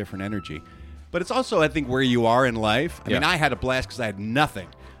guess it's a different energy. But it's also, I think, where you are in life. I mean, I had a blast because I had nothing.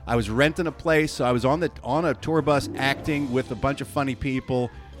 I was renting a place, so I was on a tour bus acting with a bunch of funny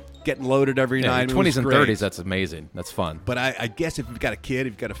people, getting loaded every night. In 20s and 30s, that's amazing. That's fun. But I guess if you've got a kid,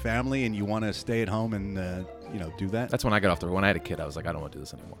 if you've got a family, and you want to stay at home and do that. That's when I got off the road. When I had a kid, I was like, I don't want to do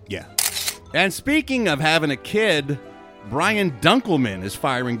this anymore. Yeah. And speaking of having a kid, Brian Dunkelman is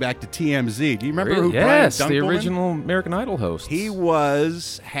firing back to TMZ. Do you remember who Brian Dunkelman? The original American Idol host. He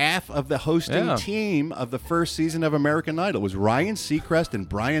was half of the hosting team of the first season of American Idol. It was Ryan Seacrest and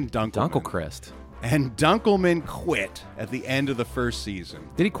Brian Dunkelman. Dunkelcrest. And Dunkelman quit at the end of the first season.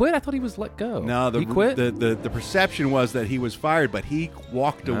 Did he quit? I thought he was let go. No, he quit? The perception was that he was fired, but he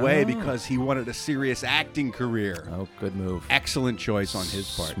walked away because he wanted a serious acting career. Oh, good move. Excellent choice on his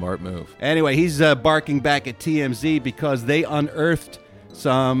part. Smart move. Anyway, he's barking back at TMZ because they unearthed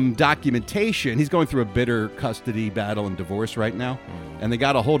some documentation. He's going through a bitter custody battle and divorce right now. And they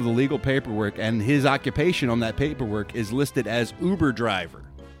got a hold of the legal paperwork, and his occupation on that paperwork is listed as Uber driver.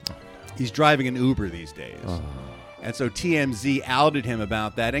 He's driving an Uber these days. And so TMZ outed him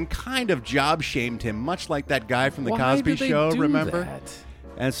about that and kind of job-shamed him, much like that guy from The Cosby Show, remember?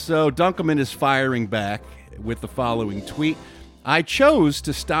 And so Dunkelman is firing back with the following tweet. I chose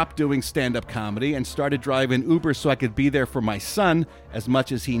to stop doing stand-up comedy and started driving Uber so I could be there for my son as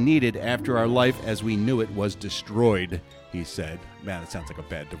much as he needed after our life as we knew it was destroyed, he said. Man, that sounds like a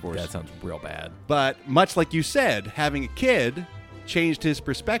bad divorce. That sounds real bad. But much like you said, having a kid changed his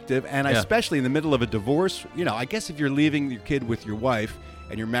perspective, and especially in the middle of a divorce, I guess if you're leaving your kid with your wife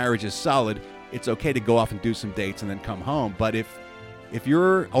and your marriage is solid, it's okay to go off and do some dates and then come home. But if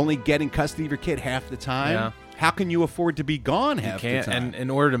you're only getting custody of your kid half the time, how can you afford to be gone half the time? And in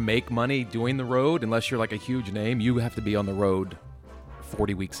order to make money doing the road, unless you're like a huge name, you have to be on the road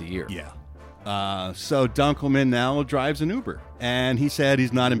 40 weeks a year. Yeah. So Dunkelman now drives an Uber, and he said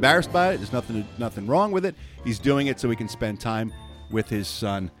he's not embarrassed by it. There's nothing wrong with it. He's doing it so he can spend time with his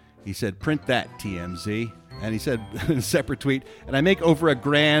son. He said, print that, TMZ. And he said in a separate tweet, and I make over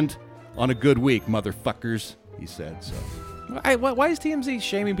 $1,000 on a good week, motherfuckers, he said. So, why is TMZ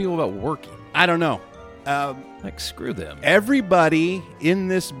shaming people about working? I don't know. Screw them. Everybody in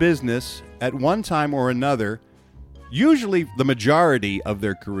this business at one time or another, usually the majority of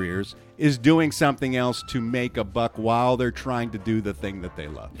their careers, is doing something else to make a buck while they're trying to do the thing that they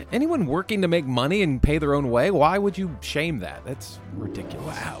love. Anyone working to make money and pay their own way, why would you shame that? That's ridiculous.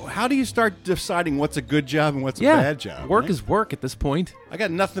 Wow. How do you start deciding what's a good job and what's a bad job? Work is work at this point. I got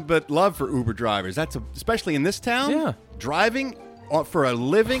nothing but love for Uber drivers. Especially in this town. Yeah. Driving for a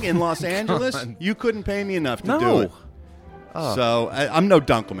living in Los Angeles, you couldn't pay me enough to do it. So I'm no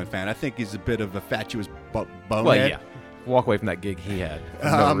Dunkelman fan. I think he's a bit of a fatuous bonehead. Well, yeah. Walk away from that gig he had for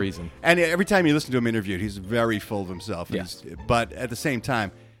no reason. And every time you listen to him interviewed, he's very full of himself. Yes. But at the same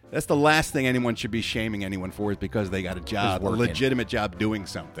time, that's the last thing anyone should be shaming anyone for, is because they got a job, a legitimate job doing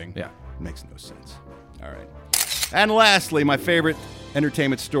something. Yeah. It makes no sense. All right. And lastly, my favorite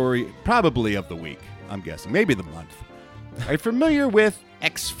entertainment story, probably of the week, I'm guessing. Maybe the month. Are you familiar with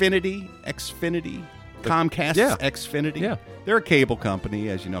Xfinity? Comcast's Xfinity? Yeah. They're a cable company,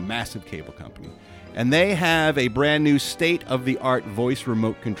 as you know, massive cable company. And they have a brand new state-of-the-art voice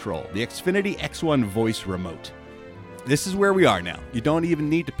remote control, the Xfinity X1 voice remote. This is where we are now. You don't even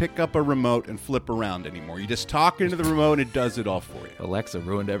need to pick up a remote and flip around anymore. You just talk into the remote and it does it all for you. Alexa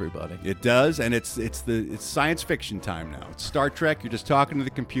ruined everybody. It does, and it's science fiction time now. It's Star Trek. You're just talking to the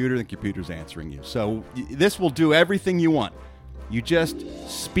computer, and the computer's answering you. So this will do everything you want. You just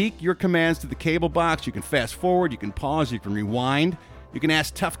speak your commands to the cable box. You can fast forward, you can pause, you can rewind. You can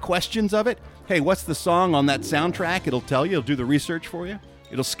ask tough questions of it. Hey, what's the song on that soundtrack? It'll tell you. It'll do the research for you.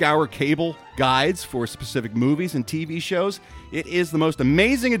 It'll scour cable guides for specific movies and TV shows. It is the most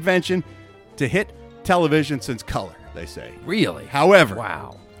amazing invention to hit television since color, they say. Really? However,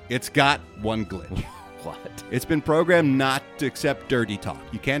 wow, it's got one glitch. What? It's been programmed not to accept dirty talk.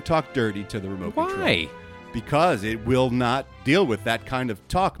 You can't talk dirty to the remote control. Why? Because it will not deal with that kind of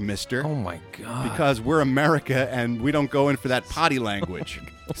talk, mister. Oh, my God. Because we're America, and we don't go in for that potty language.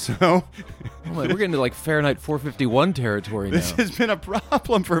 So... we're getting to like Fahrenheit 451 territory now. This has been a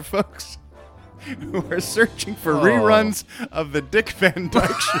problem for folks who are searching for reruns of the Dick Van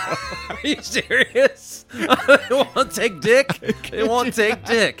Dyke Show. Are you serious? They won't take Dick? They won't take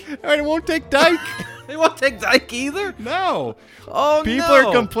Dick. They won't take Dyke. They won't take Dyke either? No. Oh, People no.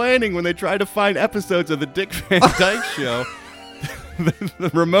 are complaining when they try to find episodes of the Dick Van Dyke Show. The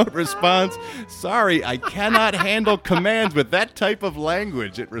remote responds, sorry, I cannot handle commands with that type of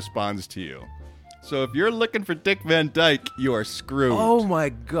language, it responds to you. So if you're looking for Dick Van Dyke, you are screwed. Oh, my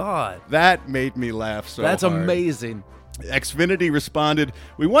God. That made me laugh so hard. That's amazing. Xfinity responded,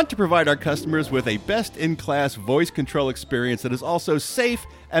 we want to provide our customers with a best-in-class voice control experience that is also safe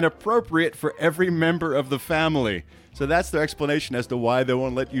and appropriate for every member of the family. So that's their explanation as to why they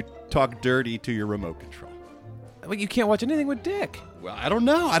won't let you talk dirty to your remote control. Well, you can't watch anything with Dick. Well, I don't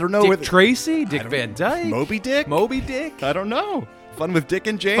know. I don't know. Dick Tracy? Dick Van Dyke? Moby Dick? Moby Dick? I don't know. Fun with Dick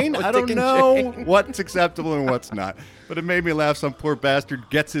and Jane? Fun with I don't Dick and know Jane. what's acceptable and what's not. But it made me laugh. Some poor bastard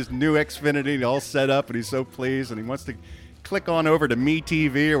gets his new Xfinity all set up, and he's so pleased, and he wants to click on over to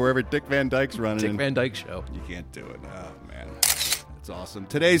MeTV or wherever Dick Van Dyke's running. Dick Van Dyke Show. You can't do it. Oh, man. That's awesome.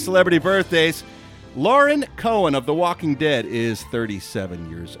 Today's celebrity birthdays. Lauren Cohen of The Walking Dead is 37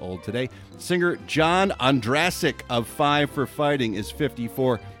 years old today. Singer John Ondrasik of Five for Fighting is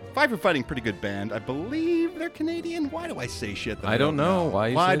 54. Five for Fighting, pretty good band. I believe they're Canadian. Why do I say shit that I don't know.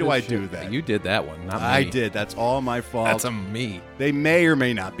 Why do I do that? You did that one, not me. I did. That's all my fault. That's on me. They may or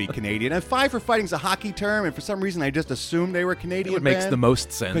may not be Canadian. And Five for Fighting's a hockey term, and for some reason I just assumed they were Canadian. It makes the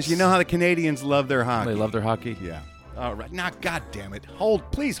most sense. Because you know how the Canadians love their hockey. They love their hockey? Yeah. All right. Now, God damn it. Hold.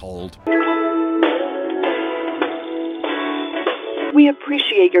 Please hold. We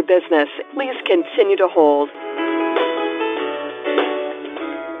appreciate your business. Please continue to hold.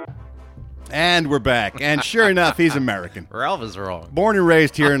 And we're back. And sure enough, he's American. Ralph is wrong. Born and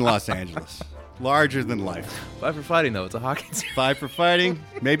raised here in Los Angeles. Larger than life. Five for Fighting, though. It's a hockey team. Five for Fighting.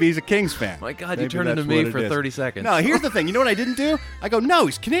 Maybe he's a Kings fan. My God, Maybe you turned into that's me what for it is. 30 seconds. No, here's the thing. You know what I didn't do? I go, no,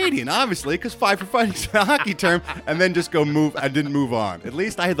 he's Canadian, obviously, because Five for Fighting's a hockey term, and then just go move. I didn't move on. At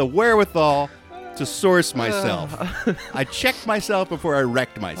least I had the wherewithal to source myself. I checked myself before I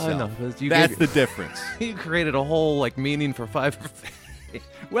wrecked myself. I know. That's the difference. You created a whole meaning for Five for Fighting.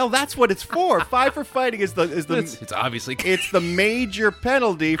 Well, that's what it's for. Five for Fighting is the It's obviously it's the major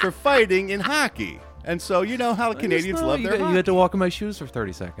penalty for fighting in hockey. And so you know how the Canadians love their hockey. You had to walk in my shoes for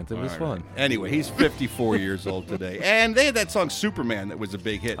 30 seconds. It was fun. Anyway, he's 54 years old today. And they had that song Superman that was a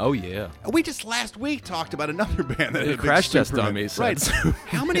big hit. Oh, yeah. We just last week talked about another band that had a big Crash Test Superman. Dummies. Right.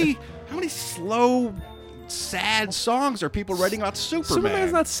 How many slow, sad songs are people writing about Superman?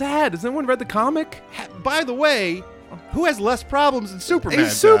 Superman's not sad. Has anyone read the comic? By the way, who has less problems than Superman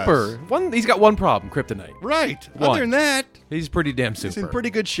He's super. He's got one problem, kryptonite. Right. One. Other than that, he's pretty damn super. He's in pretty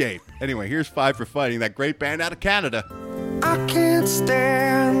good shape. Anyway, here's Five for Fighting, that great band out of Canada. I can't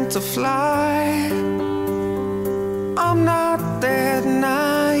stand to fly. I'm not that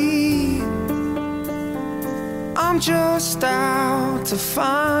naive. I'm just out to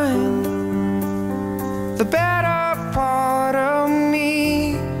find the better part of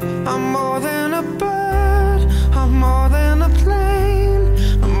me. I'm more than a bird, I'm more than a plane,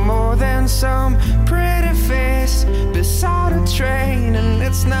 I'm more than some pretty face beside a train. And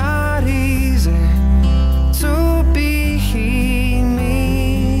it's not easy to be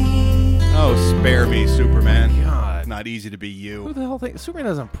me. Oh, spare me, Superman. God. Not easy to be you. Who the hell thinks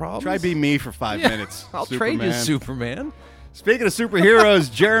Superman has problems? Try be me for 5 minutes. I'll Superman. trade you Superman. Speaking of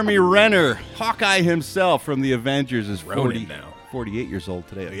superheroes, Jeremy Renner, Hawkeye himself from the Avengers, is 48 years old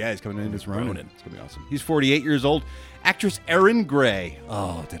today. Oh, yeah, he's coming in as Ronin. It's going to be awesome. He's 48 years old, Actress Erin Gray.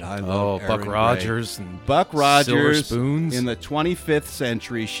 Oh, did I love Erin Buck Gray. Rogers and Buck Rogers. Silver Spoons. In the 25th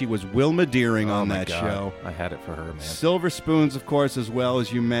century, she was Wilma Deering on my that God. show. I had it for her, man. Silver Spoons, of course, as well,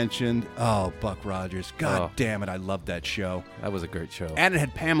 as you mentioned. Oh, Buck Rogers. God damn it, I loved that show. That was a great show. And it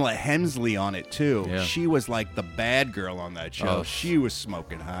had Pamela Hensley on it, too. Yeah. She was like the bad girl on that show. Oh. She was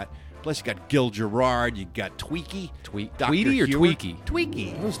smoking hot. Plus, you got Gil Gerard, you got Tweaky. Dr. Tweety or Hewitt. Tweaky?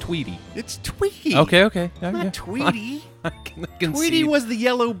 Tweaky. It was Tweety. It's Tweaky. Okay. Not Tweety. I can Tweety concede. was the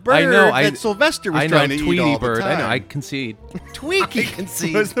yellow bird I know, that Sylvester was I know, trying to Tweety eat all bird. the time. I know, I concede. Tweaky I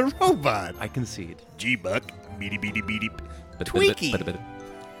concede. was the robot. I concede. G-Buck. Beady, beady, beady. But- Tweaky.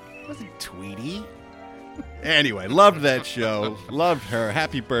 Wasn't Tweety. Anyway, loved that show. Loved her.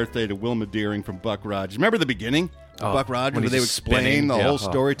 Happy birthday to Wilma Deering from Buck Rogers. Remember the beginning? Buck Rogers, when where he's they would just explain spinning. the whole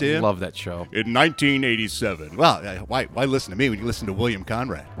story to him. Love that show. In 1987. Well, why listen to me when you listen to William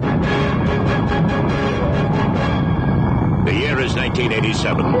Conrad? The year is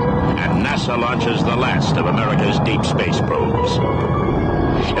 1987, and NASA launches the last of America's deep space probes.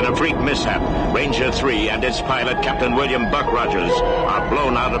 In a freak mishap, Ranger 3 and its pilot, Captain William Buck Rogers, are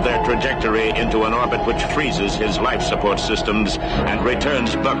blown out of their trajectory into an orbit which freezes his life support systems and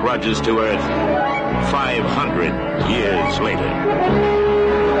returns Buck Rogers to Earth 500 years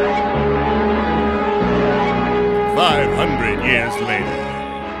later. 500 years later.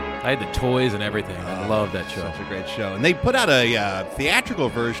 I had the toys and everything. I love that show. Such a great show. And they put out a theatrical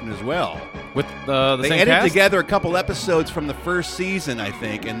version as well. With the they same edited cast? together a couple episodes from the first season, I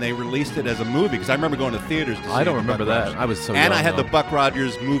think, and they released it as a movie, because I remember going to theaters to see I don't the remember Buck that. Rogers. I was so And young, I had though. the Buck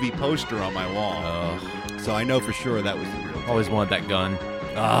Rogers movie poster on my wall. So I know for sure that was the real thing. Always wanted that gun.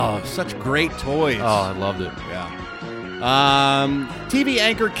 Oh, such great toys. Oh, I loved it. Yeah. TV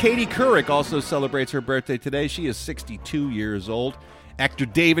anchor Katie Couric also celebrates her birthday today. She is 62 years old. Actor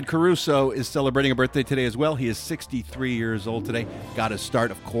David Caruso is celebrating a birthday today as well. He is 63 years old today. Got his start,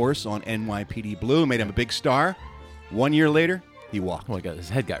 of course, on NYPD Blue. Made him a big star. 1 year later, he walked. Oh my God, his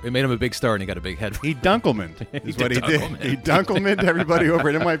head got. It made him a big star, and he got a big head. He Dunkelmaned is what he did. He Dunkelmaned everybody over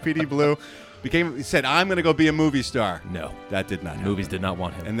at NYPD Blue. He said, I'm going to go be a movie star. No. That did not happen. Movies did not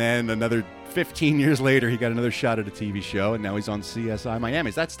want him. And then another 15 years later, he got another shot at a TV show, and now he's on CSI Miami.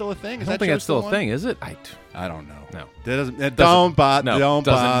 Is that still a thing? I don't think that's still a thing, is it? I don't know. No. Don't bother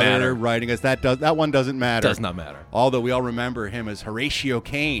matter. writing us. That one doesn't matter. Does not matter. Although we all remember him as Horatio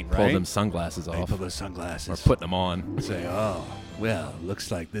Kane, right? Pull them sunglasses off. Pull those sunglasses. Or putting them on. Say, oh, well, looks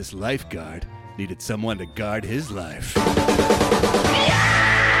like this lifeguard needed someone to guard his life.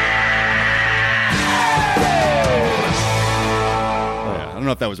 I don't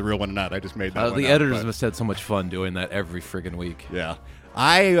know if that was a real one or not. I just made that one The up, editors but- must have had so much fun doing that every friggin' week. Yeah.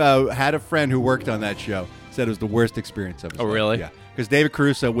 I had a friend who worked on that show. Said it was the worst experience of his life. Oh, really? Yeah. Because David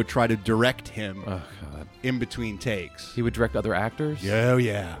Caruso would try to direct him Oh, God. in between takes. He would direct other actors? Oh,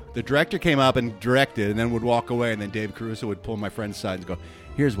 yeah. The director came up and directed and then would walk away, and then David Caruso would pull my friend's aside and go,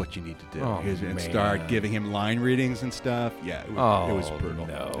 here's what you need to do. Oh, and man. start giving him line readings and stuff. Yeah, it was brutal.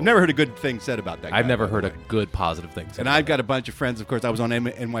 No. I've never heard a good thing said about that guy. I've never by the heard a way. good positive thing. And I've got a bunch of friends, of course. I was on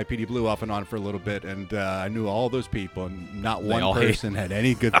NYPD Blue off and on for a little bit, and I knew all those people, and not They one all person had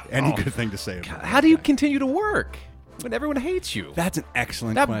any good good thing to say about it. How do you continue to work when everyone hates you? That's an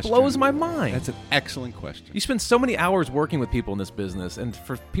excellent That question. blows my mind. That's an excellent question. You spend so many hours working with people in this business, and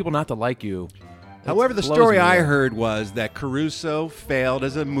for people not to like you. However, the blows story me I away. heard was that Caruso failed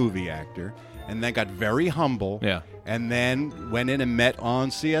as a movie actor and then got very humble. Yeah. And then went in and met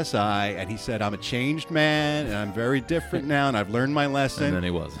on CSI, and he said, I'm a changed man, and I'm very different now, and I've learned my lesson. And then he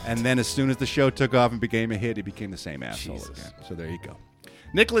wasn't. And then as soon as the show took off and became a hit, he became the same asshole Jesus. again. So there you go.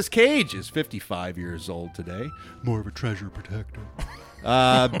 Nicolas Cage is 55 years old today. More of a treasure protector.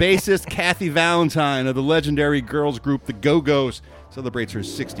 Bassist Kathy Valentine of the legendary girls group The Go-Go's celebrates her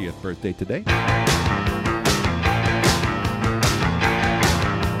 60th birthday today.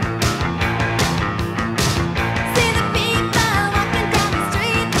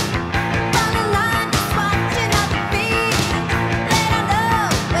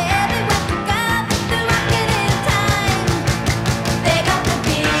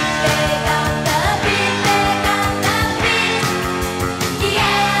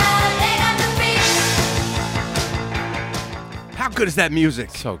 How good is that music?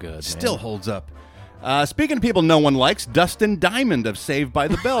 So good. Still man. holds up. Speaking of people no one likes, Dustin Diamond of Saved by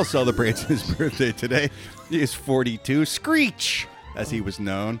the Bell celebrates his birthday today. He is 42. Screech, as he was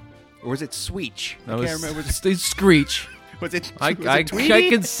known. Or was it Sweech? I can't remember. It's Screech. Was it I Tweety?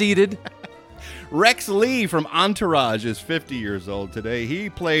 conceded. Rex Lee from Entourage is 50 years old today. He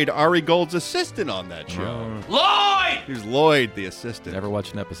played Ari Gold's assistant on that show. Lloyd! He's Lloyd, the assistant. Never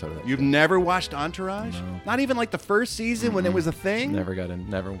watched an episode of that. You've never watched Entourage? No. Not even like the first season when it was a thing? Never got in.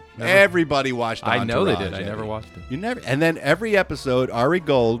 Never. Everybody watched Entourage. I know they did. I Eddie. never watched it. You never. And then every episode, Ari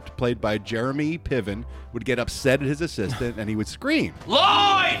Gold, played by Jeremy Piven, would get upset at his assistant and he would scream.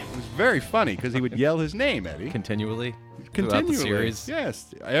 Lloyd! It was very funny because he would yell his name, Eddie. Continually? Continually. Throughout the series?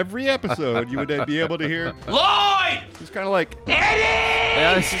 Yes. Every episode, you would be able to hear. Lloyd! It's kind of like. Eddie!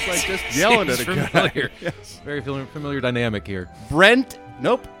 Yeah, it's just like just yelling at a guy. Familiar. Yes. Very familiar dynamic here. Brett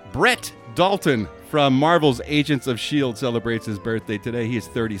Dalton from Marvel's Agents of S.H.I.E.L.D. celebrates his birthday today. He is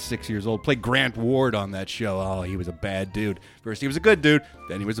 36 years old. Played Grant Ward on that show. Oh, he was a bad dude. First he was a good dude,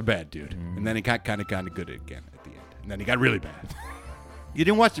 then he was a bad dude. And then he got kind of good again at the end. And then he got really bad. You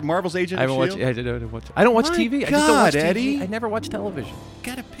didn't watch Marvel's Agents of S.H.I.E.L.D.? I didn't watch. I don't watch My TV. I just don't God, watch TV. Eddie. I never watch television.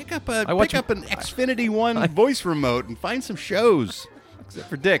 Gotta pick up I watch- an Xfinity One voice remote and find some shows. Except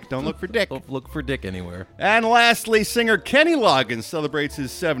for Dick. Don't look for Dick. Don't look for Dick anywhere. And lastly, singer Kenny Loggins celebrates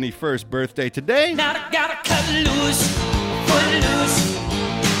his 71st birthday today. Now I gotta cut loose, foot loose,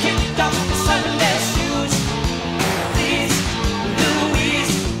 kick off the Sunday shoes. Please,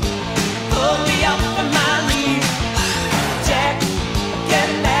 Louise, pull me up from my knees. Jack, get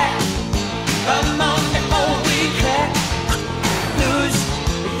back, come on before we crack. Lose,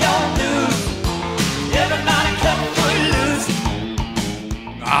 don't lose, everybody cut foot loose.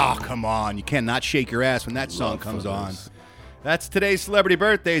 Oh, come on. You cannot shake your ass when that song comes on. That's today's Celebrity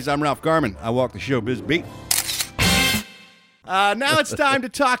Birthdays. I'm Ralph Garman. I walk the showbiz beat. Now it's time to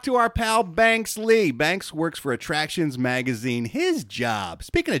talk to our pal Banks Lee. Banks works for Attractions Magazine. His job,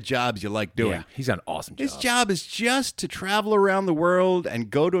 speaking of jobs you like doing. Yeah, he's got an awesome job. His job is just to travel around the world and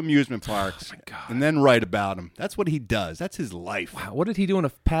go to amusement parks and then write about them. That's what he does. That's his life. Wow, what did he do in a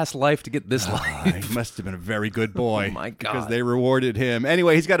past life to get this life? He must have been a very good boy. Oh, my God. Because they rewarded him.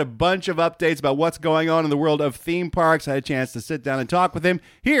 Anyway, he's got a bunch of updates about what's going on in the world of theme parks. I had a chance to sit down and talk with him.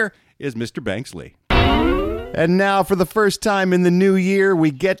 Here is Mr. Banks Lee. And now, for the first time in the new year,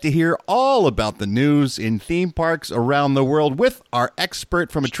 we get to hear all about the news in theme parks around the world with our expert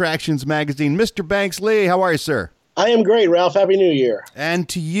from Attractions Magazine, Mr. Banks Lee. How are you, sir? I am great, Ralph. Happy New Year. And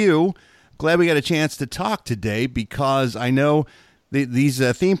to you, glad we got a chance to talk today because I know these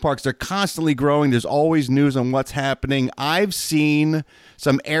theme parks are constantly growing. There's always news on what's happening. I've seen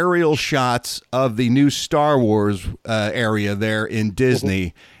some aerial shots of the new Star Wars area there in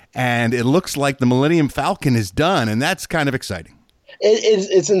Disney. And it looks like the Millennium Falcon is done, and that's kind of exciting.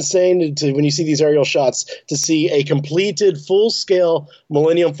 It's insane to when you see these aerial shots to see a completed full-scale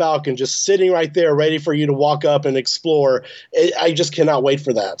Millennium Falcon just sitting right there ready for you to walk up and explore. I just cannot wait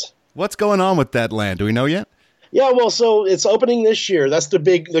for that. What's going on with that land? Do we know yet? Yeah, well, so it's opening this year. That's the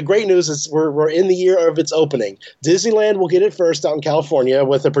great news is we're in the year of its opening. Disneyland will get it first out in California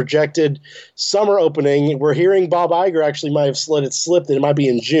with a projected summer opening. We're hearing Bob Iger actually might have slipped that it might be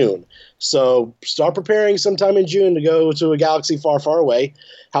in June. So start preparing sometime in June to go to a galaxy far, far away.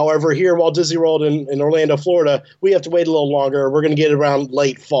 However, here, Walt Disney World in Orlando, Florida, we have to wait a little longer. We're going to get around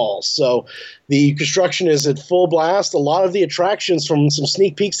late fall. So the construction is at full blast. A lot of the attractions from some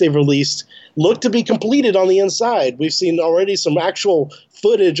sneak peeks they've released look to be completed on the inside. We've seen already some actual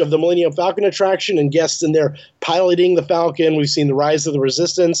footage of the Millennium Falcon attraction and guests in there piloting the Falcon. We've seen the Rise of the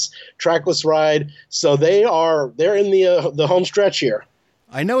Resistance trackless ride. So they're in the home stretch here.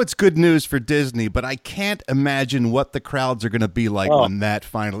 I know it's good news for Disney, but I can't imagine what the crowds are going to be like when that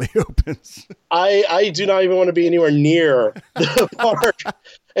finally opens. I do not even want to be anywhere near the park.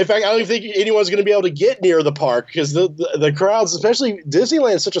 In fact, I don't even think anyone's going to be able to get near the park because the crowds, especially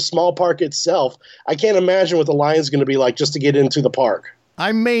Disneyland is such a small park itself. I can't imagine what the line's going to be like just to get into the park.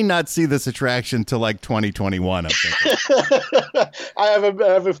 I may not see this attraction till like 2021, I'm thinking. I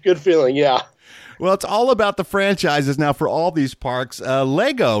have a good feeling, yeah. Well, it's all about the franchises now for all these parks.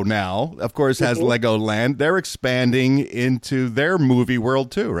 Lego now, of course, has Legoland. They're expanding into their movie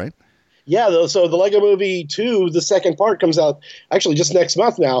world too, right? Yeah, so the Lego Movie 2, the second part, comes out actually just next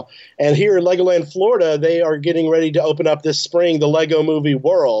month now. And here in Legoland, Florida, they are getting ready to open up this spring the Lego Movie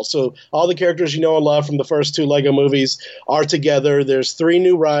World. So all the characters you know and love from the first two Lego movies are together. There's 3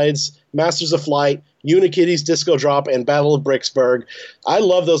 new rides, Masters of Flight, Unikitty's Disco Drop, and Battle of Bricksburg. I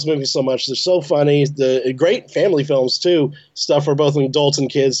love those movies so much. They're so funny. The great family films, too. Stuff for both adults and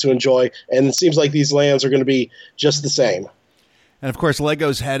kids to enjoy. And it seems like these lands are going to be just the same. And, of course,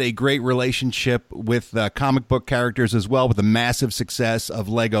 Lego's had a great relationship with comic book characters as well, with the massive success of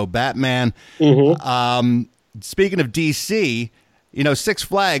Lego Batman. Speaking of DC, You know, Six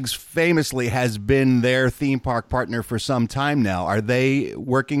Flags famously has been their theme park partner for some time now. Are they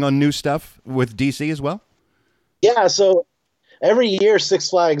working on new stuff with DC as well? Yeah, so every year, Six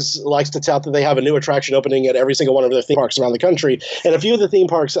Flags likes to tout that they have a new attraction opening at every single one of their theme parks around the country. And a few of the theme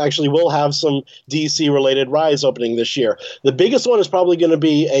parks actually will have some DC-related rides opening this year. The biggest one is probably going to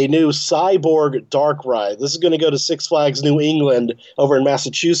be a new Cyborg Dark ride. This is going to go to Six Flags New England over in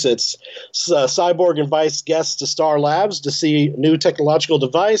Massachusetts. Cyborg invites guests to Star Labs to see a new technological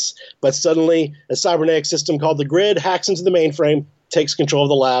device, but suddenly a cybernetic system called the Grid hacks into the mainframe, takes control of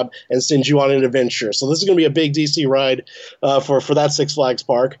the lab, and sends you on an adventure. So this is going to be a big DC ride for that Six Flags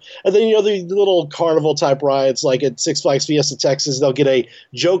park. And then, the little carnival-type rides, like at Six Flags Fiesta Texas, they'll get a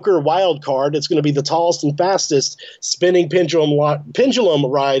Joker wild card. It's going to be the tallest and fastest spinning pendulum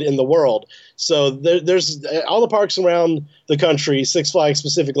ride in the world. So there's all the parks around the country, Six Flags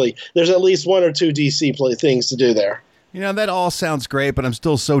specifically, there's at least one or two DC things to do there. You know, that all sounds great, but I'm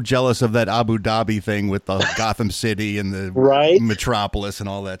still so jealous of that Abu Dhabi thing with the Gotham City and the Metropolis and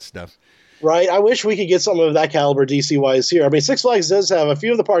all that stuff. Right. I wish we could get some of that caliber DC-wise here. I mean, Six Flags does have, a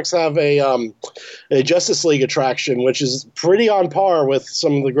few of the parks have a Justice League attraction, which is pretty on par with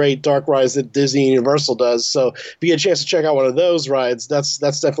some of the great dark rides that Disney and Universal does. So if you get a chance to check out one of those rides, that's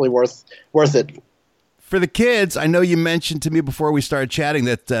definitely worth it. For the kids, I know you mentioned to me before we started chatting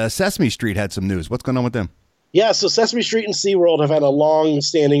that Sesame Street had some news. What's going on with them? Yeah, so Sesame Street and SeaWorld have had a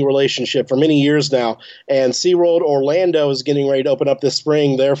long-standing relationship for many years now, and SeaWorld Orlando is getting ready to open up this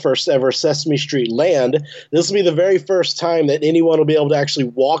spring their first ever Sesame Street Land. This will be the very first time that anyone will be able to actually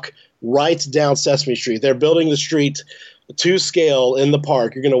walk right down Sesame Street. They're building the street to scale in the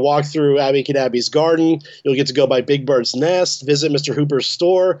park. You're going to walk through Abby Cadabby's garden. You'll get to go by Big Bird's nest, visit Mr. Hooper's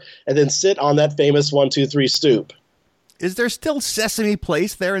store, and then sit on that famous 1-2-3 stoop. Is there still Sesame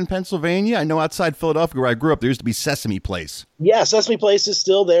Place there in Pennsylvania? I know outside Philadelphia where I grew up, there used to be Sesame Place. Yeah, Sesame Place is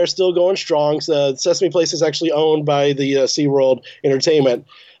still there, still going strong. Sesame Place is actually owned by the SeaWorld Entertainment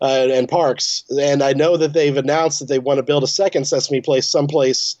and Parks. And I know that they've announced that they want to build a second Sesame Place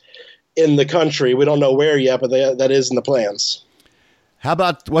someplace in the country. We don't know where yet, but that is in the plans. How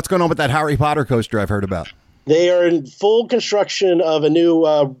about what's going on with that Harry Potter coaster I've heard about? They are in full construction of a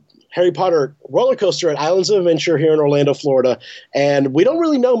new Harry Potter roller coaster at Islands of Adventure here in Orlando, Florida. And we don't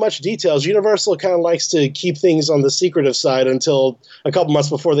really know much details. Universal kind of likes to keep things on the secretive side until a couple months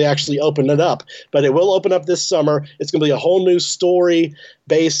before they actually open it up. But it will open up this summer. It's going to be a whole new story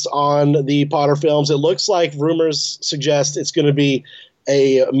based on the Potter films. It looks like rumors suggest it's going to be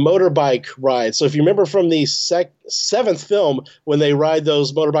a motorbike ride. So if you remember from the seventh film, when they ride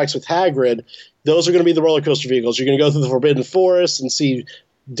those motorbikes with Hagrid, those are going to be the roller coaster vehicles. You're going to go through the Forbidden Forest and see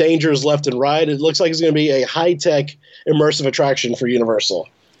dangers left and right. It looks like it's going to be a high-tech immersive attraction for Universal.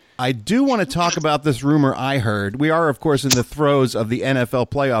 I do want to talk about this rumor I heard. We are, of course, in the throes of the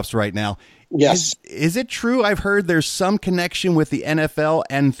NFL playoffs right now. Yes. Is it true? I've heard there's some connection with the NFL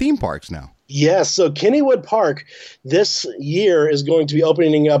and theme parks now. Yes, so Kennywood Park this year is going to be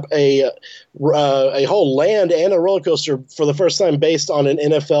opening up a whole land and a roller coaster for the first time based on an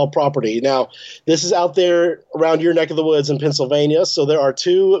NFL property. Now, this is out there around your neck of the woods in Pennsylvania, so there are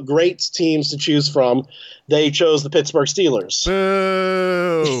two great teams to choose from. They chose the Pittsburgh Steelers.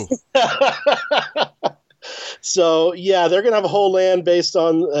 Boo! So, yeah, they're going to have a whole land based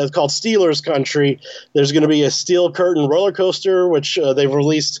on called Steelers Country. There's going to be a steel curtain roller coaster, which they've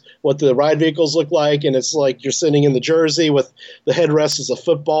released what the ride vehicles look like, and it's like you're sitting in the jersey with the headrest as a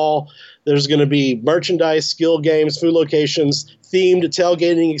football. There's going to be merchandise, skill games, food locations, themed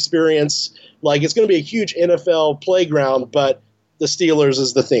tailgating experience. Like, it's going to be a huge NFL playground, but the Steelers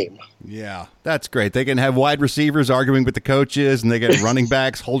is the theme. Yeah, that's great. They can have wide receivers arguing with the coaches, and they get running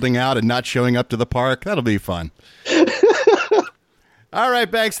backs holding out and not showing up to the park. That'll be fun. All right,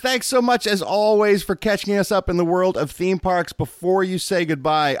 Banks, thanks so much, as always, for catching us up in the world of theme parks. Before you say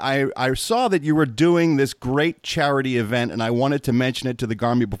goodbye, I saw that you were doing this great charity event, and I wanted to mention it to the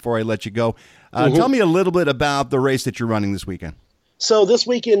Garmy before I let you go. Tell me a little bit about the race that you're running this weekend. So this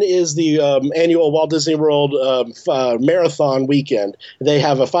weekend is the annual Walt Disney World marathon weekend. They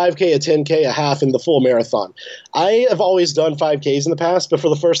have a 5K, a 10K, a half, and the full marathon. I have always done 5Ks in the past, but for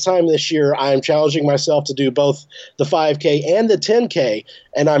the first time this year, I'm challenging myself to do both the 5K and the 10K,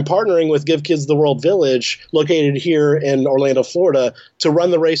 and I'm partnering with Give Kids the World Village, located here in Orlando, Florida, to run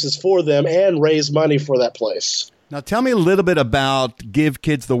the races for them and raise money for that place. Now tell me a little bit about Give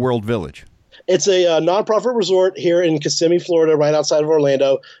Kids the World Village. It's a nonprofit resort here in Kissimmee, Florida, right outside of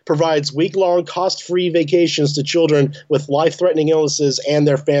Orlando. Provides week-long, cost-free vacations to children with life-threatening illnesses and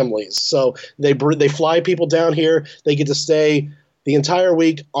their families. So they fly people down here. They get to stay the entire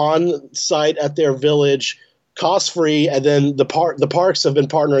week on site at their village cost-free, and then the parks have been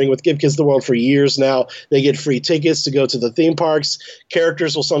partnering with Give Kids the World for years now. They get free tickets to go to the theme parks.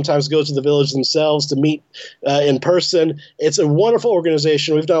 Characters will sometimes go to the village themselves to meet in person. It's a wonderful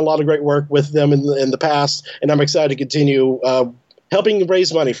organization. We've done a lot of great work with them in the past, and I'm excited to continue helping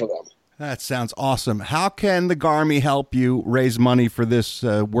raise money for them. That sounds awesome. How can the Garmy help you raise money for this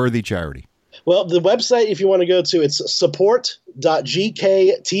worthy charity? Well, the website, if you want to go to, it's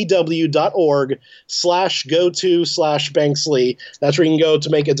support.gktw.org/go-to/Banksley. That's where you can go to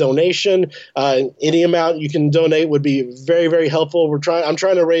make a donation. Any amount you can donate would be very, very helpful. I'm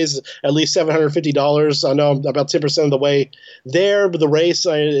trying to raise at least $750. I know I'm about 10% of the way there, but the race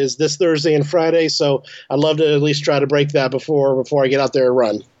is this Thursday and Friday, so I'd love to at least try to break that before I get out there and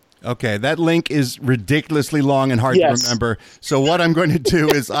run. Okay, that link is ridiculously long and hard to remember. So what I'm going to do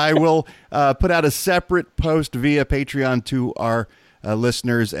is I will put out a separate post via Patreon to our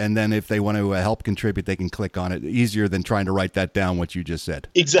listeners, and then if they want to help contribute, they can click on it. Easier than trying to write that down, what you just said.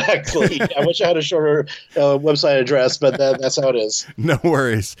 Exactly. I wish I had a shorter website address, but that's how it is. No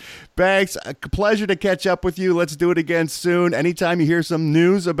worries. Banks, a pleasure to catch up with you. Let's do it again soon. Anytime you hear some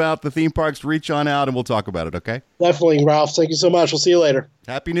news about the theme parks, reach on out and we'll talk about it, okay? Definitely, Ralph. Thank you so much. We'll see you later.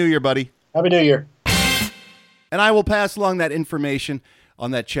 Happy New Year, buddy. Happy New Year. And I will pass along that information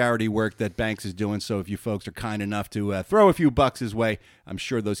on that charity work that Banks is doing. So if you folks are kind enough to throw a few bucks his way, I'm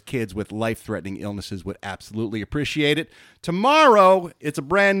sure those kids with life-threatening illnesses would absolutely appreciate it. Tomorrow, it's a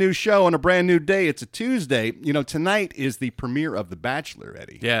brand new show on a brand new day. It's a Tuesday. You know, tonight is the premiere of The Bachelor,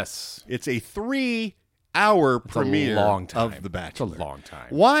 Eddie. Yes. It's a 3-hour premiere of The Bachelor. It's a long time.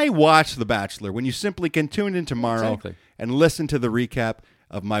 Why watch The Bachelor when you simply can tune in tomorrow and listen to the recap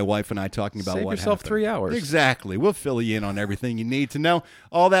of my wife and I talking about Save what yourself happened. 3 hours. Exactly. We'll fill you in on everything you need to know.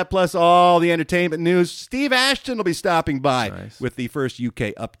 All that plus all the entertainment news. Steve Ashton will be stopping by with the first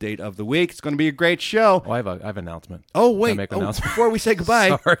UK update of the week. It's going to be a great show. Oh, I have an announcement. Oh, wait. Can I make an announcement? Before we say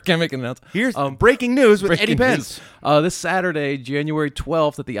goodbye. Sorry, can I make an announcement? Here's breaking news with Eddie Pence. This Saturday, January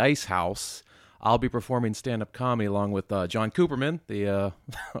 12th at the Ice House, I'll be performing stand-up comedy along with John Cooperman, that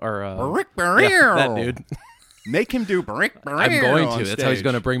dude. Make him do brick. I'm going to. That's how he's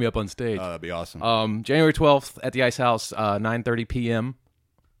going to bring me up on stage. Oh, that'd be awesome. January 12th at the Ice House, 9:30 p.m.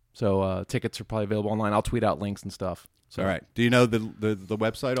 So tickets are probably available online. I'll tweet out links and stuff. So, all right. Do you know the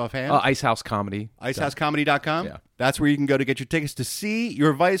website offhand? Ice House Comedy. IceHouseComedy.com? Yeah. That's where you can go to get your tickets to see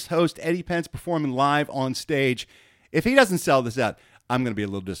your Vice host, Eddie Pence, performing live on stage. If he doesn't sell this out, I'm going to be a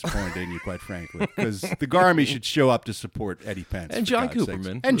little disappointed in you, quite frankly, because the Garmy should show up to support Eddie Pence. And John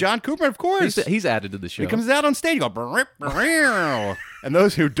Cooperman. And John Cooperman, of course. He's added to the show. He comes out on stage, go, and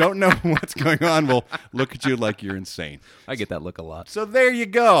those who don't know what's going on will look at you like you're insane. I get that look a lot. So there you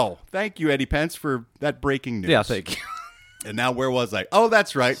go. Thank you, Eddie Pence, for that breaking news. Yeah, thank you. And now where was I? Oh,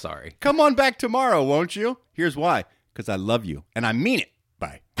 that's right. Sorry. Come on back tomorrow, won't you? Here's why. Because I love you, and I mean it.